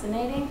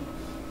fascinating.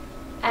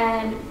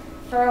 And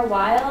for a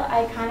while,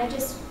 I kind of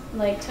just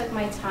took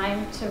my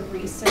time to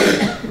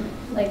research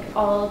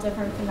all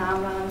different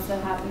phenomena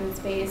that happen in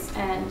space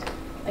and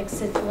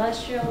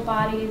celestial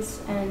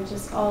bodies and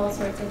just all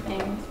sorts of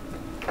things.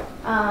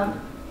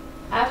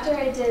 After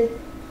I did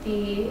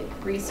the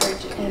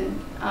research in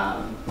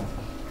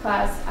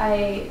class,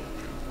 I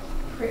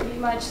pretty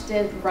much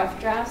did rough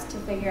drafts to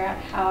figure out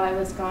how I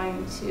was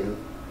going to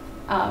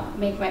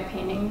make my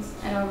paintings,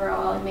 and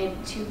overall I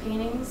made 2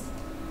 paintings.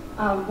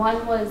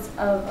 One was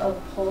of a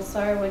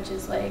pulsar, which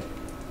is a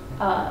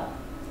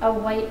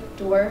white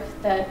dwarf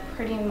that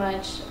pretty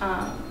much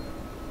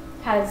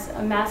has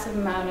a massive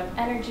amount of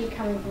energy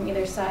coming from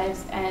either side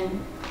and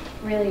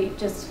really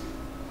just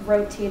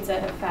rotates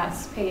at a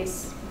fast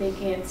pace,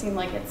 making it seem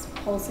like it's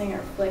pulsing or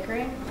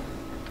flickering.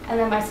 And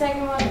then my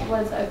second one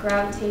was a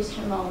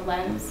gravitational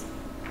lens,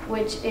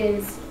 which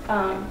is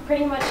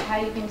pretty much how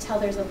you can tell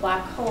there's a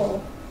black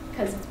hole,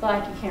 because it's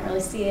black, you can't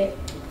really see it.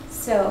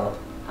 So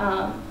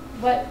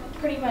what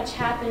pretty much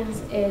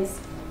happens is,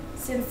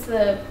 since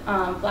the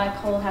black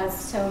hole has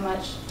so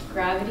much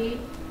gravity,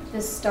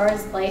 the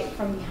star's light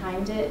from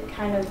behind it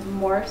kind of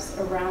morphs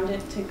around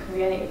it to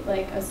create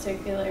a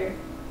circular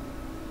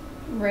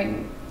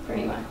ring,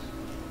 pretty much.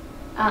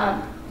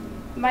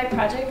 My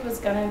project was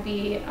going to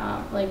be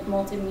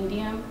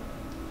multimedia,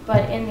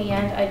 but in the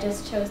end I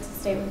just chose to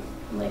stay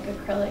with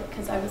acrylic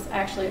because I was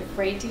actually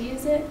afraid to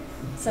use it,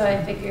 so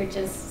I figured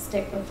just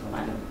stick with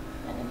one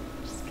and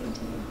just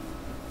continue.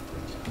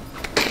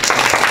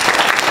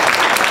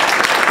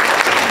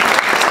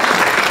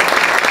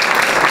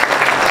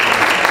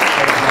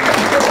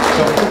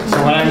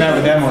 So when I met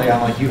with Emily,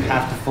 I'm like, you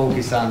have to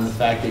focus on the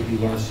fact that you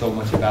learn so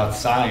much about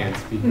science,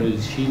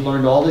 because she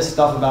learned all this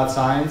stuff about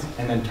science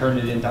and then turned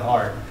it into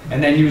art,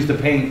 and then used the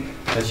paint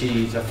that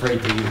she's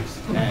afraid to use.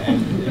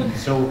 And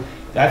so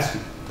that's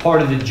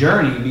part of the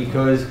journey,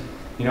 because,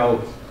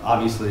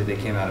 obviously they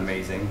came out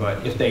amazing,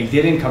 but if they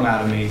didn't come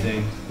out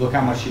amazing, look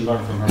how much she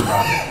learned from her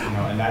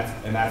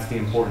project, and that's the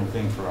important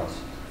thing for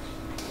us.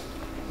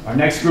 Our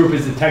next group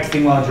is the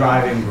texting while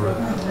driving group.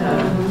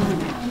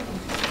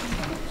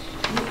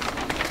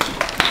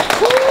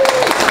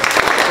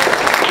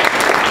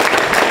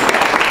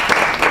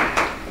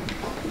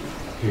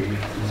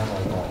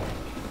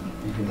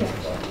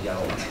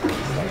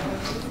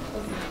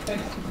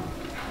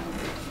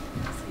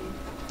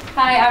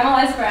 Hi, I'm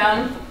Eliza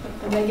Brown.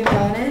 I'm Megan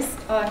Bonus,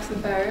 Alexa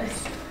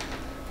Ferris.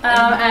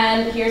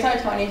 And here's our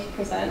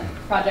 20%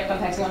 project on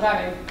texting while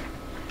driving.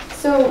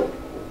 So,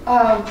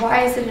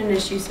 why is it an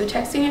issue? So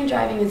texting and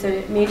driving is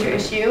a major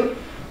issue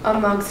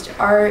amongst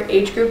our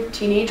age group,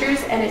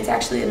 teenagers, and it's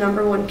actually the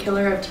 #1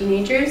 killer of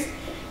teenagers.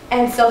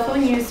 And cell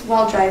phone use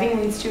while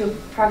driving leads to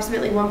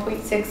approximately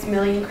 1.6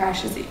 million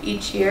crashes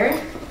each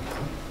year.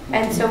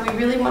 And so we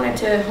really wanted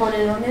to hone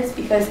in on this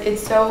because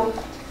it's so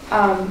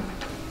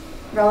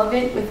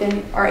relevant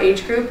within our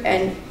age group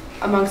and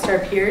amongst our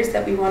peers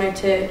that we wanted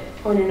to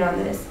hone in on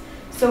this.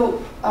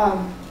 So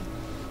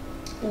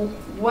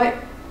what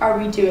are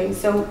we doing?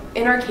 So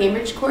in our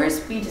Cambridge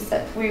course, we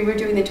were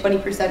doing the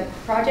 20%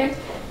 project,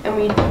 and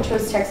we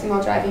chose texting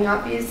while driving,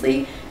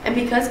 obviously. And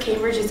because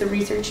Cambridge is a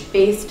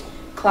research-based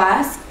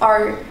class,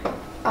 our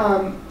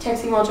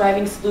texting while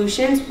driving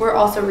solutions were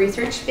also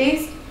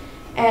research-based.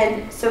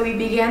 And so we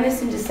began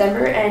this in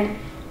December, and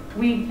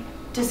we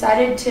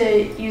decided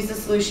to use a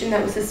solution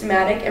that was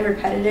systematic and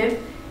repetitive,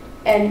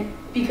 and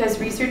because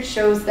research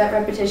shows that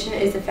repetition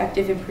is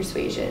effective in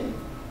persuasion.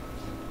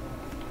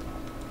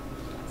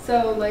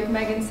 So like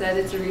Megan said,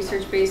 it's a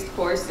research-based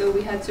course, so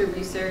we had to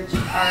research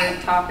our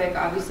topic,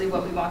 obviously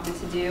what we wanted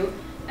to do,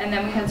 and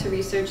then we had to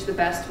research the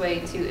best way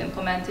to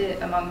implement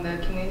it among the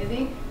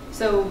community.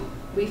 So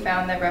we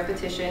found that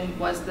repetition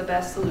was the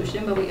best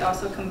solution, but we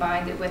also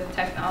combined it with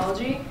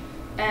technology.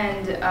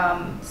 And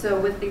so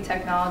with the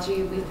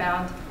technology, we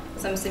found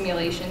some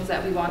simulations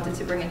that we wanted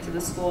to bring into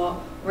the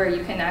school where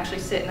you can actually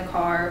sit in the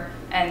car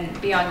and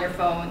be on your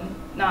phone,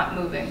 not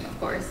moving, of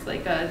course,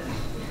 like a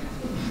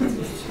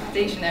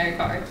stationary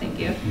car, thank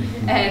you.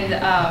 And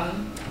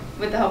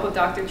with the help of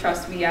Dr.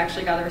 Trust, we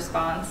actually got a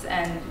response,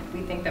 and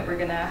we think that we're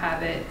gonna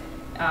have it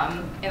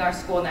in our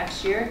school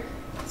next year.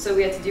 So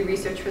we had to do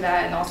research for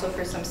that, and also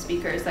for some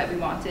speakers that we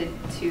wanted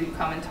to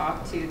come and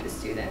talk to the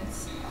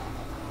students.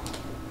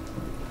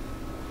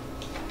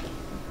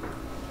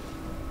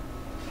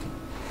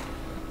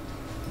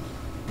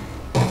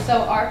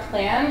 So our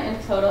plan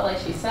in total, like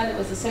she said, it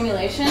was a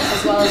simulation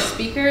as well as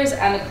speakers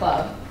and a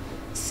club.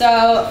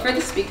 So for the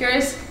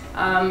speakers,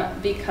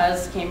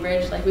 because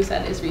Cambridge, like we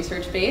said, is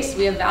research-based.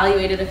 We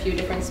evaluated a few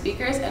different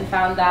speakers and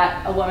found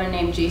that a woman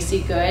named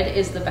JC Good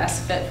is the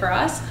best fit for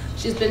us.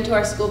 She's been to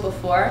our school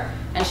before,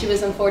 and she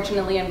was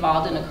unfortunately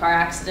involved in a car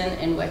accident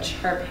in which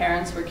her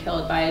parents were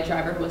killed by a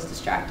driver who was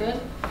distracted.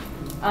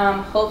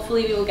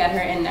 Hopefully we will get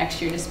her in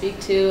next year to speak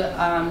to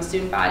the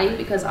student body,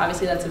 because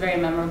obviously that's a very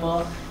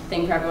memorable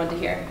thing for everyone to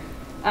hear.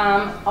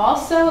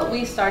 Also,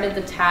 we started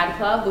the TAD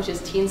Club, which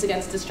is Teens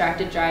Against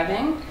Distracted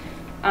Driving.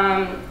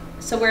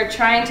 So we're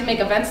trying to make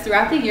events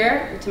throughout the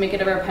year to make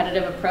it a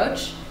repetitive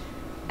approach.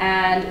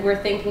 And we're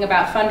thinking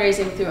about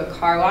fundraising through a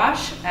car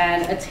wash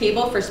and a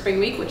table for Spring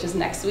Week, which is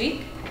next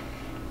week.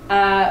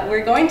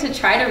 We're going to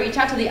try to reach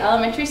out to the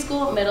elementary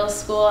school, middle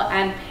school,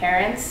 and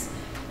parents,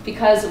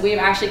 because we've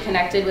actually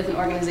connected with an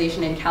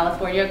organization in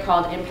California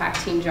called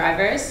Impact Teen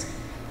Drivers.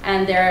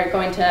 And they're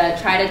going to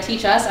try to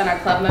teach us and our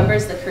club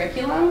members the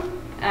curriculum.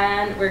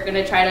 And we're going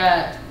to try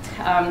to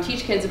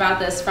teach kids about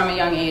this from a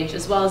young age,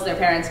 as well as their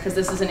parents, because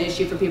this is an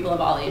issue for people of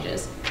all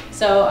ages.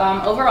 So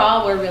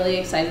overall, we're really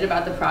excited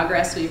about the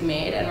progress we've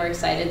made, and we're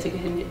excited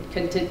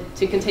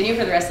to continue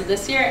for the rest of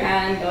this year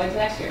and go into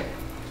next year.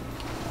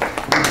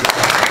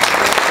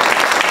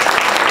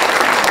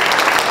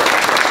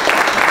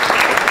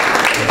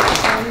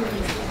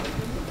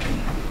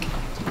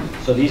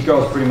 So these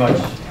girls pretty much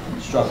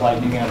struck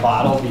lightning in a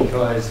bottle,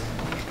 because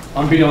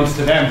unbeknownst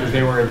to them, because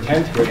they were in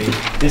 10th grade,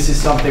 this is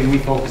something we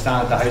focused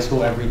on at the high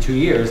school every 2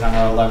 years on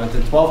our 11th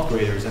and 12th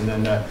graders. And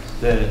then the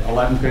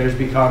 11th graders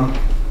become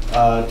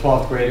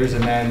 12th graders,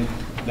 and then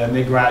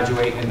they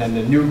graduate, and then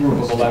the new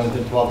group of 11th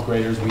and 12th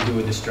graders, we do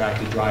a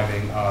distracted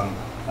driving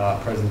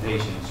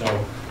presentation.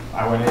 So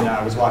I went in and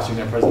I was watching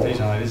their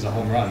presentation. I'm like, this is a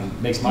home run. It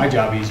makes my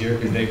job easier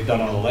because they've done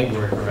all the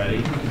legwork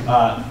already.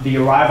 The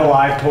Arrive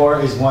Alive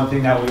tour is one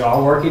thing that we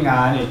are working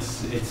on.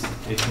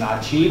 It's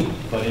not cheap,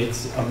 but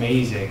it's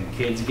amazing.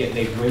 Kids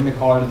they bring the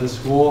car to the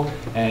school,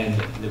 and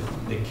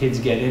the kids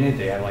get in it.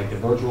 They have like the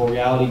virtual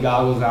reality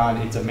goggles on.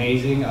 It's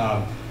amazing.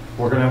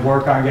 We're going to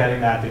work on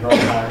getting that. The girls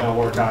and I are going to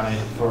work on it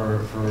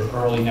for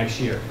early next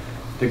year.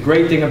 The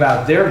great thing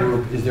about their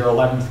group is they're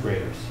 11th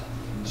graders.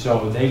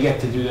 So they get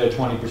to do their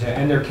 20%,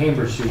 and they're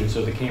Cambridge students.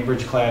 So the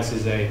Cambridge class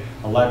is a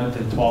 11th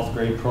and 12th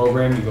grade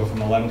program. You go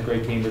from 11th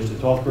grade Cambridge to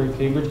 12th grade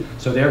Cambridge.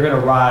 So they're going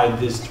to ride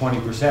this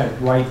 20%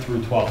 right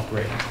through 12th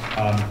grade,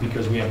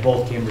 because we have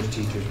both Cambridge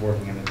teachers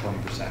working in the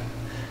 20%.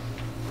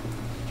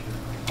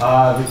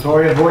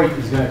 Victoria Voigt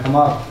is going to come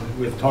up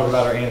with talk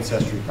about our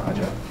ancestry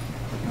project.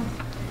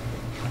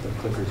 The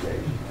clicker's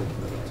ready.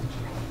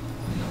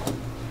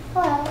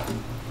 Hello.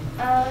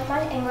 In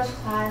my English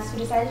class, we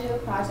decided to do a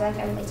project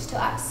that relates to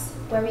us,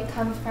 where we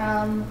come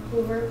from,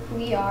 who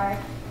we are,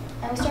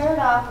 and we started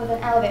off with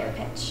an elevator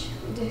pitch,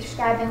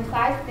 describing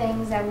 5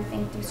 things that we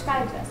think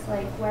describes us,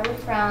 like where we're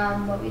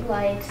from, what we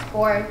like,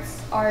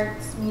 sports,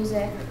 arts,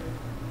 music.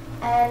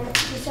 And we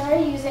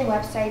started using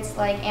websites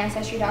like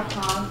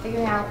Ancestry.com,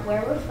 figuring out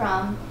where we're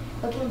from,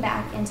 looking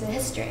back into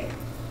history.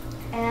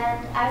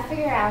 And I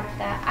figured out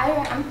that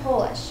I'm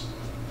Polish,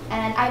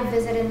 and I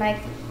visited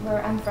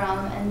where I'm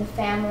from and the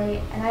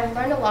family, and I've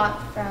learned a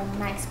lot from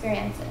my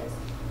experiences.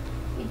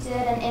 We did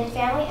an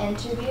in-family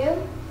interview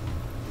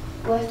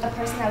with a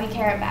person that we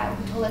care about,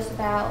 who told us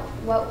about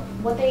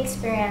what they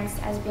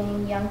experienced as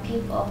being young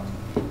people.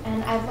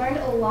 And I've learned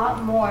a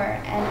lot more,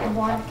 and I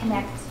want to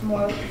connect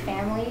more with the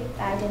family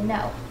that I didn't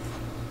know.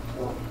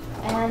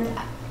 And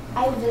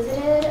I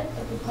visited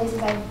the places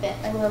I've been,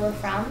 like where we're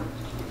from,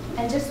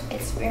 and just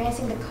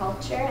experiencing the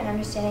culture and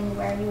understanding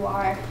where you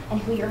are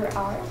and who you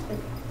are,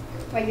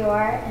 where you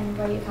are and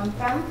where you come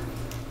from.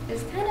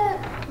 It's kind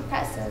of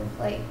impressive.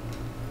 Like,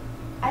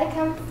 I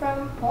come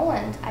from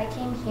Poland. I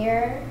came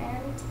here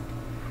and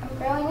I'm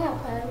growing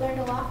up. I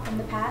learned a lot from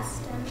the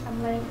past, and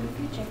I'm learning from the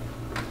future.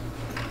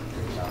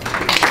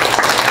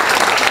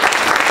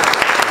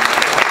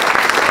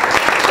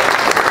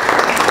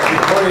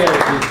 Victoria,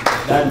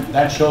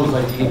 that shows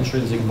like the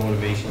intrinsic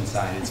motivation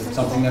side. It's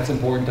something that's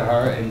important to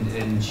her,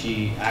 and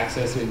she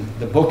accesses.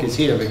 The book is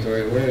here,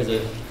 Victoria. Where is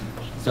it?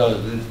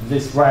 So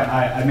this, right?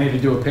 I made her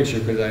do a picture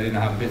because I didn't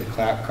know how big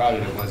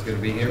crowded it was going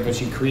to be here. But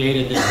she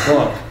created this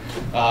book,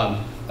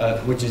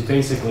 which is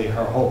basically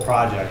her whole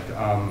project,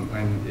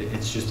 and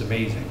it's just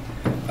amazing.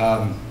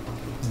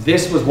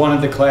 This was one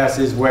of the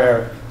classes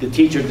where the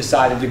teacher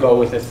decided to go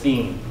with a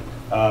theme.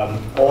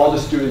 All the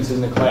students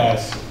in the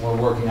class were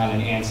working on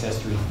an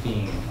ancestry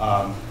theme,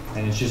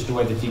 and it's just the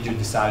way the teacher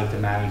decided to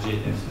manage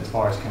it as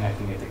far as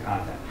connecting it to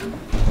content.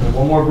 So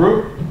one more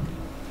group,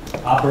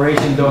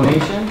 Operation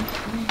Donation.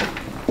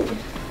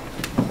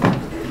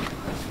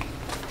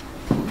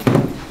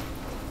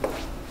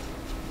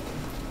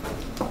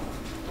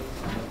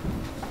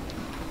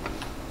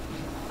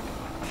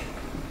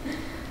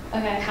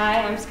 Okay,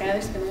 hi, I'm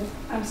Skylar Spinners.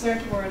 I'm Sarah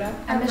Taborda.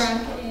 I'm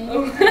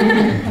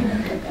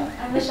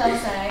I'm Michelle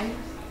Sang.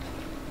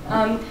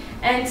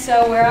 And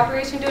so we're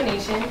Operation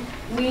Donation.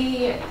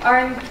 We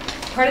are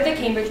part of the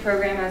Cambridge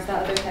program, as the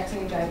other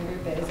texting and driving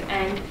group is.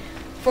 And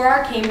for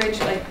our Cambridge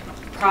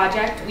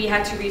project, we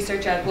had to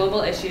research a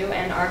global issue,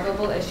 and our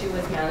global issue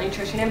was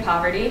malnutrition and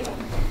poverty.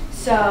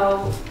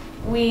 So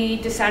we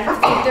decided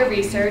to take the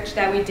research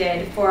that we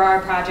did for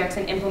our projects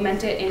and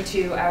implement it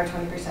into our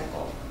 20%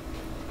 goal.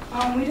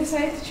 We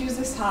decided to choose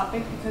this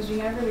topic because we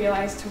never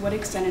realized to what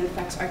extent it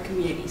affects our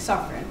community,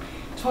 suffering.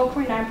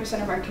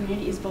 12.9% of our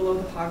community is below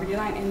the poverty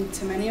line, and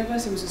to many of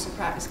us it was a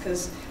surprise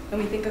because when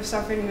we think of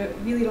suffering, we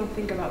really don't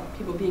think about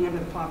people being under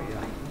the poverty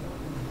line.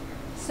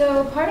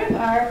 So part of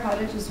our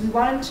project was we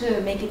wanted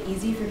to make it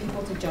easy for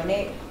people to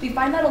donate. We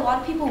find that a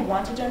lot of people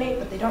want to donate,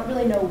 but they don't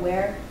really know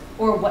where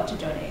or what to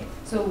donate.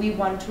 So we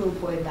wanted to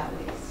avoid that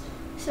waste.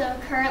 So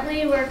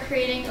currently we're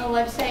creating a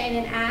website and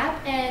an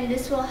app, and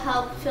this will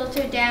help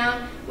filter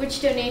down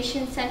which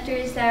donation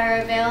centers that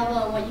are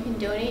available and what you can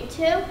donate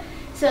to.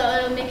 So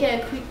it'll make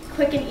it a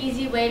quick and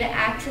easy way to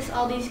access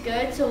all these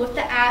goods. So with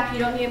the app, you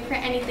don't need to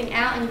print anything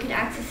out, and you can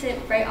access it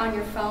right on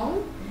your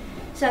phone.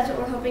 So that's what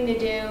we're hoping to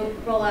do,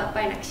 roll out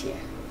by next year.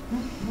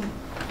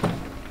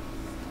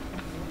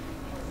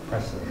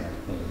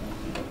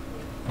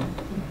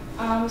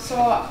 So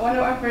one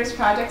of our first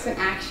projects in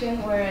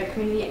action were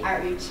community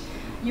outreach.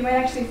 You might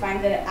actually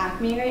find that at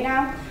Acme right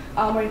now.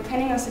 We're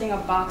planning on setting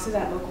up boxes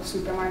at local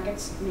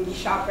supermarkets, maybe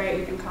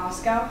ShopRite, even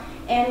Costco,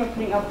 and we're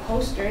putting up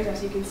posters,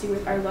 as you can see,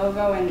 with our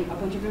logo and a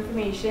bunch of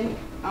information,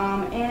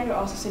 and we're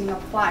also setting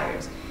up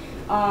flyers.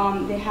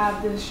 They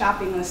have the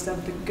shopping list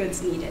of the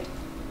goods needed.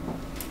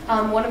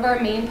 One of our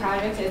main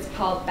projects is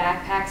called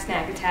Backpack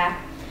Snack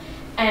Attack.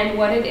 And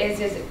what it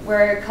is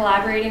we're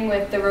collaborating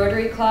with the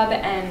Rotary Club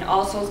and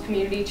All Souls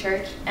Community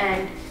Church,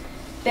 and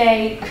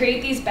they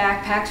create these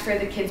backpacks for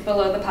the kids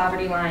below the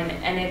poverty line,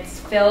 and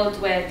it's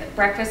filled with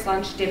breakfast,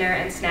 lunch, dinner,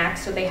 and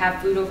snacks, so they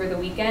have food over the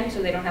weekend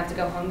so they don't have to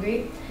go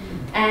hungry.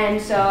 And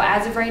so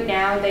as of right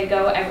now, they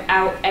go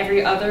out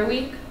every other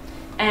week,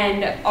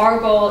 and our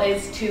goal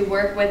is to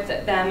work with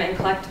them and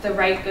collect the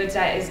right goods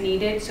that is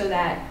needed so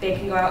that they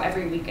can go out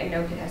every week and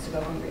no kid has to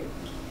go hungry.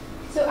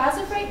 So as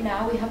of right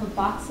now, we have a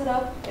box set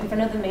up in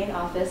front of the main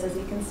office, as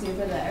you can see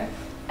over there.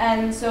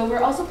 And so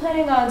we're also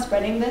planning on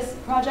spreading this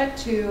project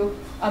to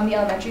the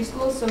elementary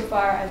schools. So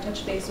far, I've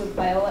touched base with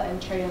Viola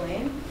and Cherry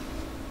Lane.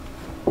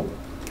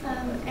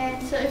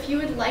 And so if you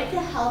would like to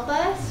help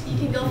us, you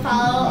can go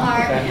follow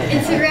our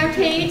Instagram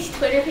page,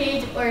 Twitter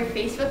page, or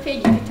Facebook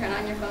page. You can turn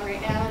on your phone right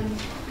now and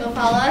go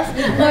follow us.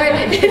 Or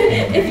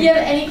if you have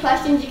any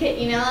questions, you can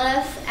email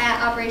us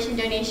at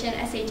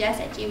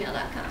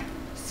operationdonationshs@gmail.com.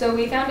 So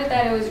we found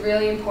that it was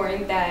really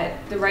important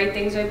that the right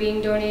things are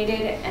being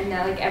donated and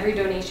that every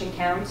donation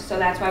counts. So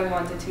that's why we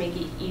wanted to make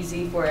it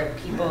easy for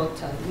people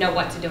to know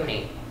what to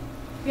donate.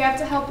 We have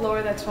to help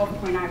lower that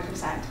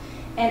 12.9%.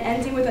 And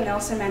ending with a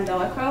Nelson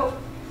Mandela quote,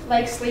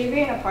 like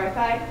slavery and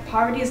apartheid,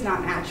 poverty is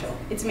not natural,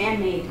 it's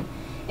man-made.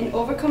 And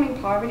overcoming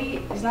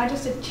poverty is not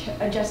just a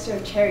gesture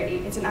of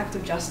charity, it's an act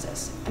of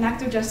justice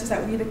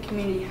that we, the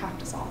community, have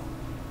to solve.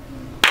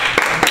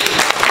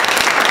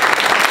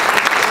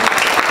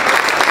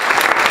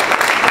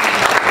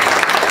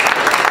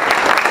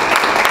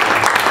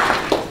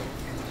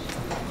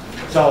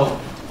 So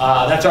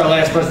that's our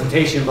last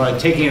presentation, but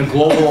taking a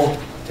global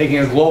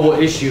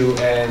issue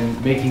and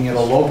making it a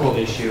local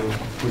issue,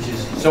 which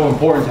is so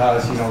important to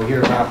us,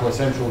 here at Ramapo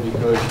Central,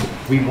 because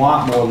we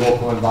want more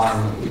local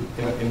involvement.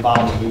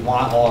 We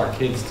want all our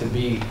kids to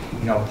be,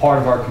 part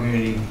of our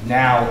community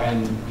now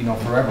and,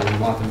 forever. We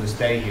want them to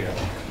stay here.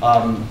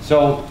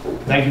 So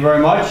thank you very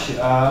much.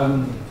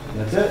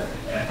 That's it.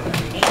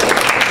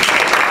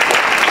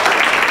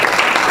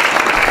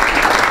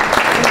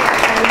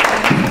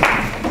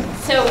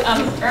 So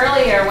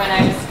earlier when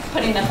I was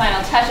putting the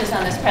final touches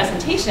on this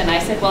presentation, I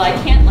said, well, I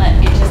can't let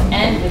it just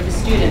end with the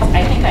students.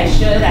 I think I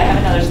should. I have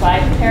another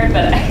slide prepared,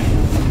 but I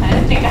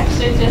think I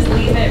should just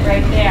leave it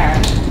right there.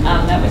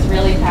 That was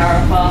really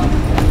powerful.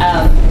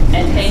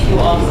 And thank you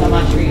all so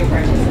much for your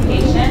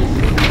participation.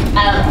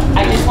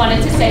 I just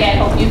wanted to say I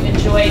hope you've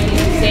enjoyed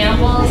these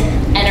examples,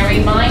 and a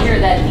reminder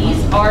that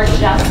these are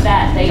just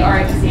that. They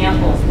are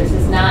examples. This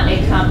is not a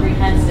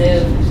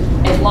comprehensive,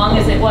 as long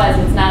as it was,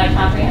 it's not a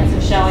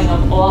comprehensive showing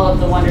of all of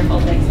the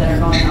wonderful things that are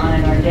going on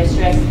in our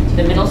district.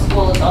 The middle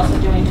school is also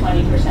doing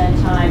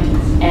 20% time,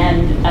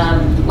 and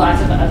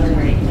lots of other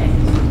great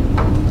things.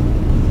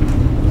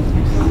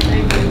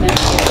 Thank you.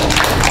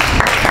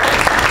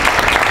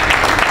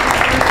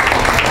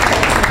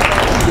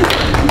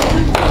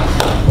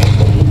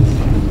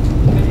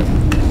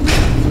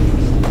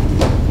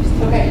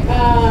 Okay,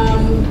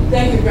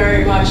 thank you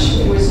very much.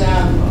 It was,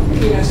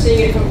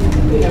 seeing it from,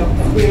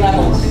 three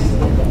levels,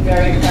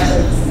 very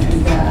impressive,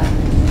 and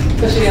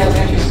especially the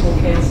elementary school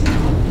kids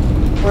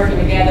working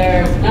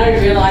together, not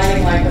even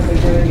realizing what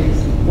they're doing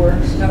is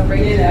work stuff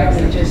right there.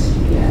 It just,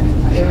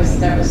 it was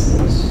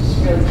just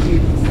really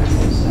cute.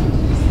 So,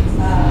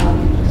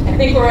 I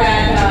think we are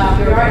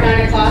at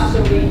 9 o'clock, so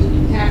we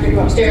have to go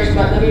upstairs.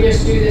 But let me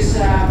just do this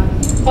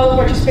public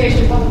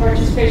participation. Public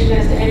participation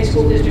as to any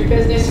school district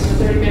business. It's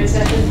a 30-minute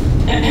session.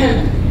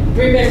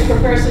 3 minutes per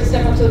person.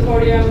 Step up to the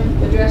podium,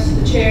 address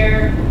the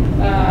chair.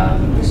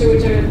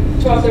 Pursuant to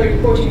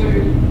 1230,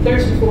 1400,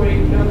 1340,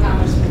 no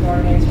comments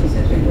regarding any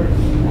specific or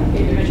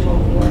individual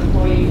or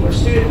employee or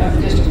student of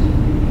the district.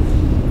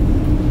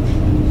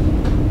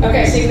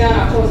 Okay, seeing that,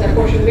 I'll close that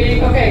portion. portion of the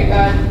meeting. Okay,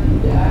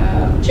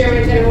 Chair will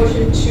entertain a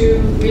motion to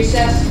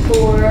recess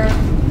for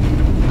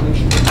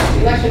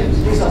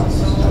election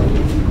results.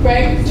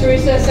 Greg,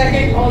 Teresa,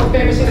 second. All in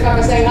favor, signify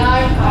by saying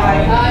aye.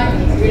 Aye. Aye.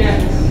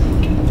 Unanimous.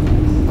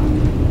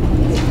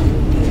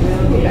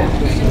 We'll be back.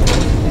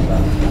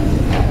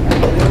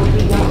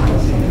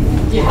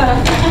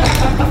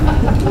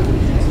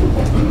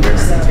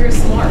 You're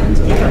smart.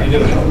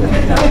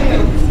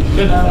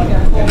 Good.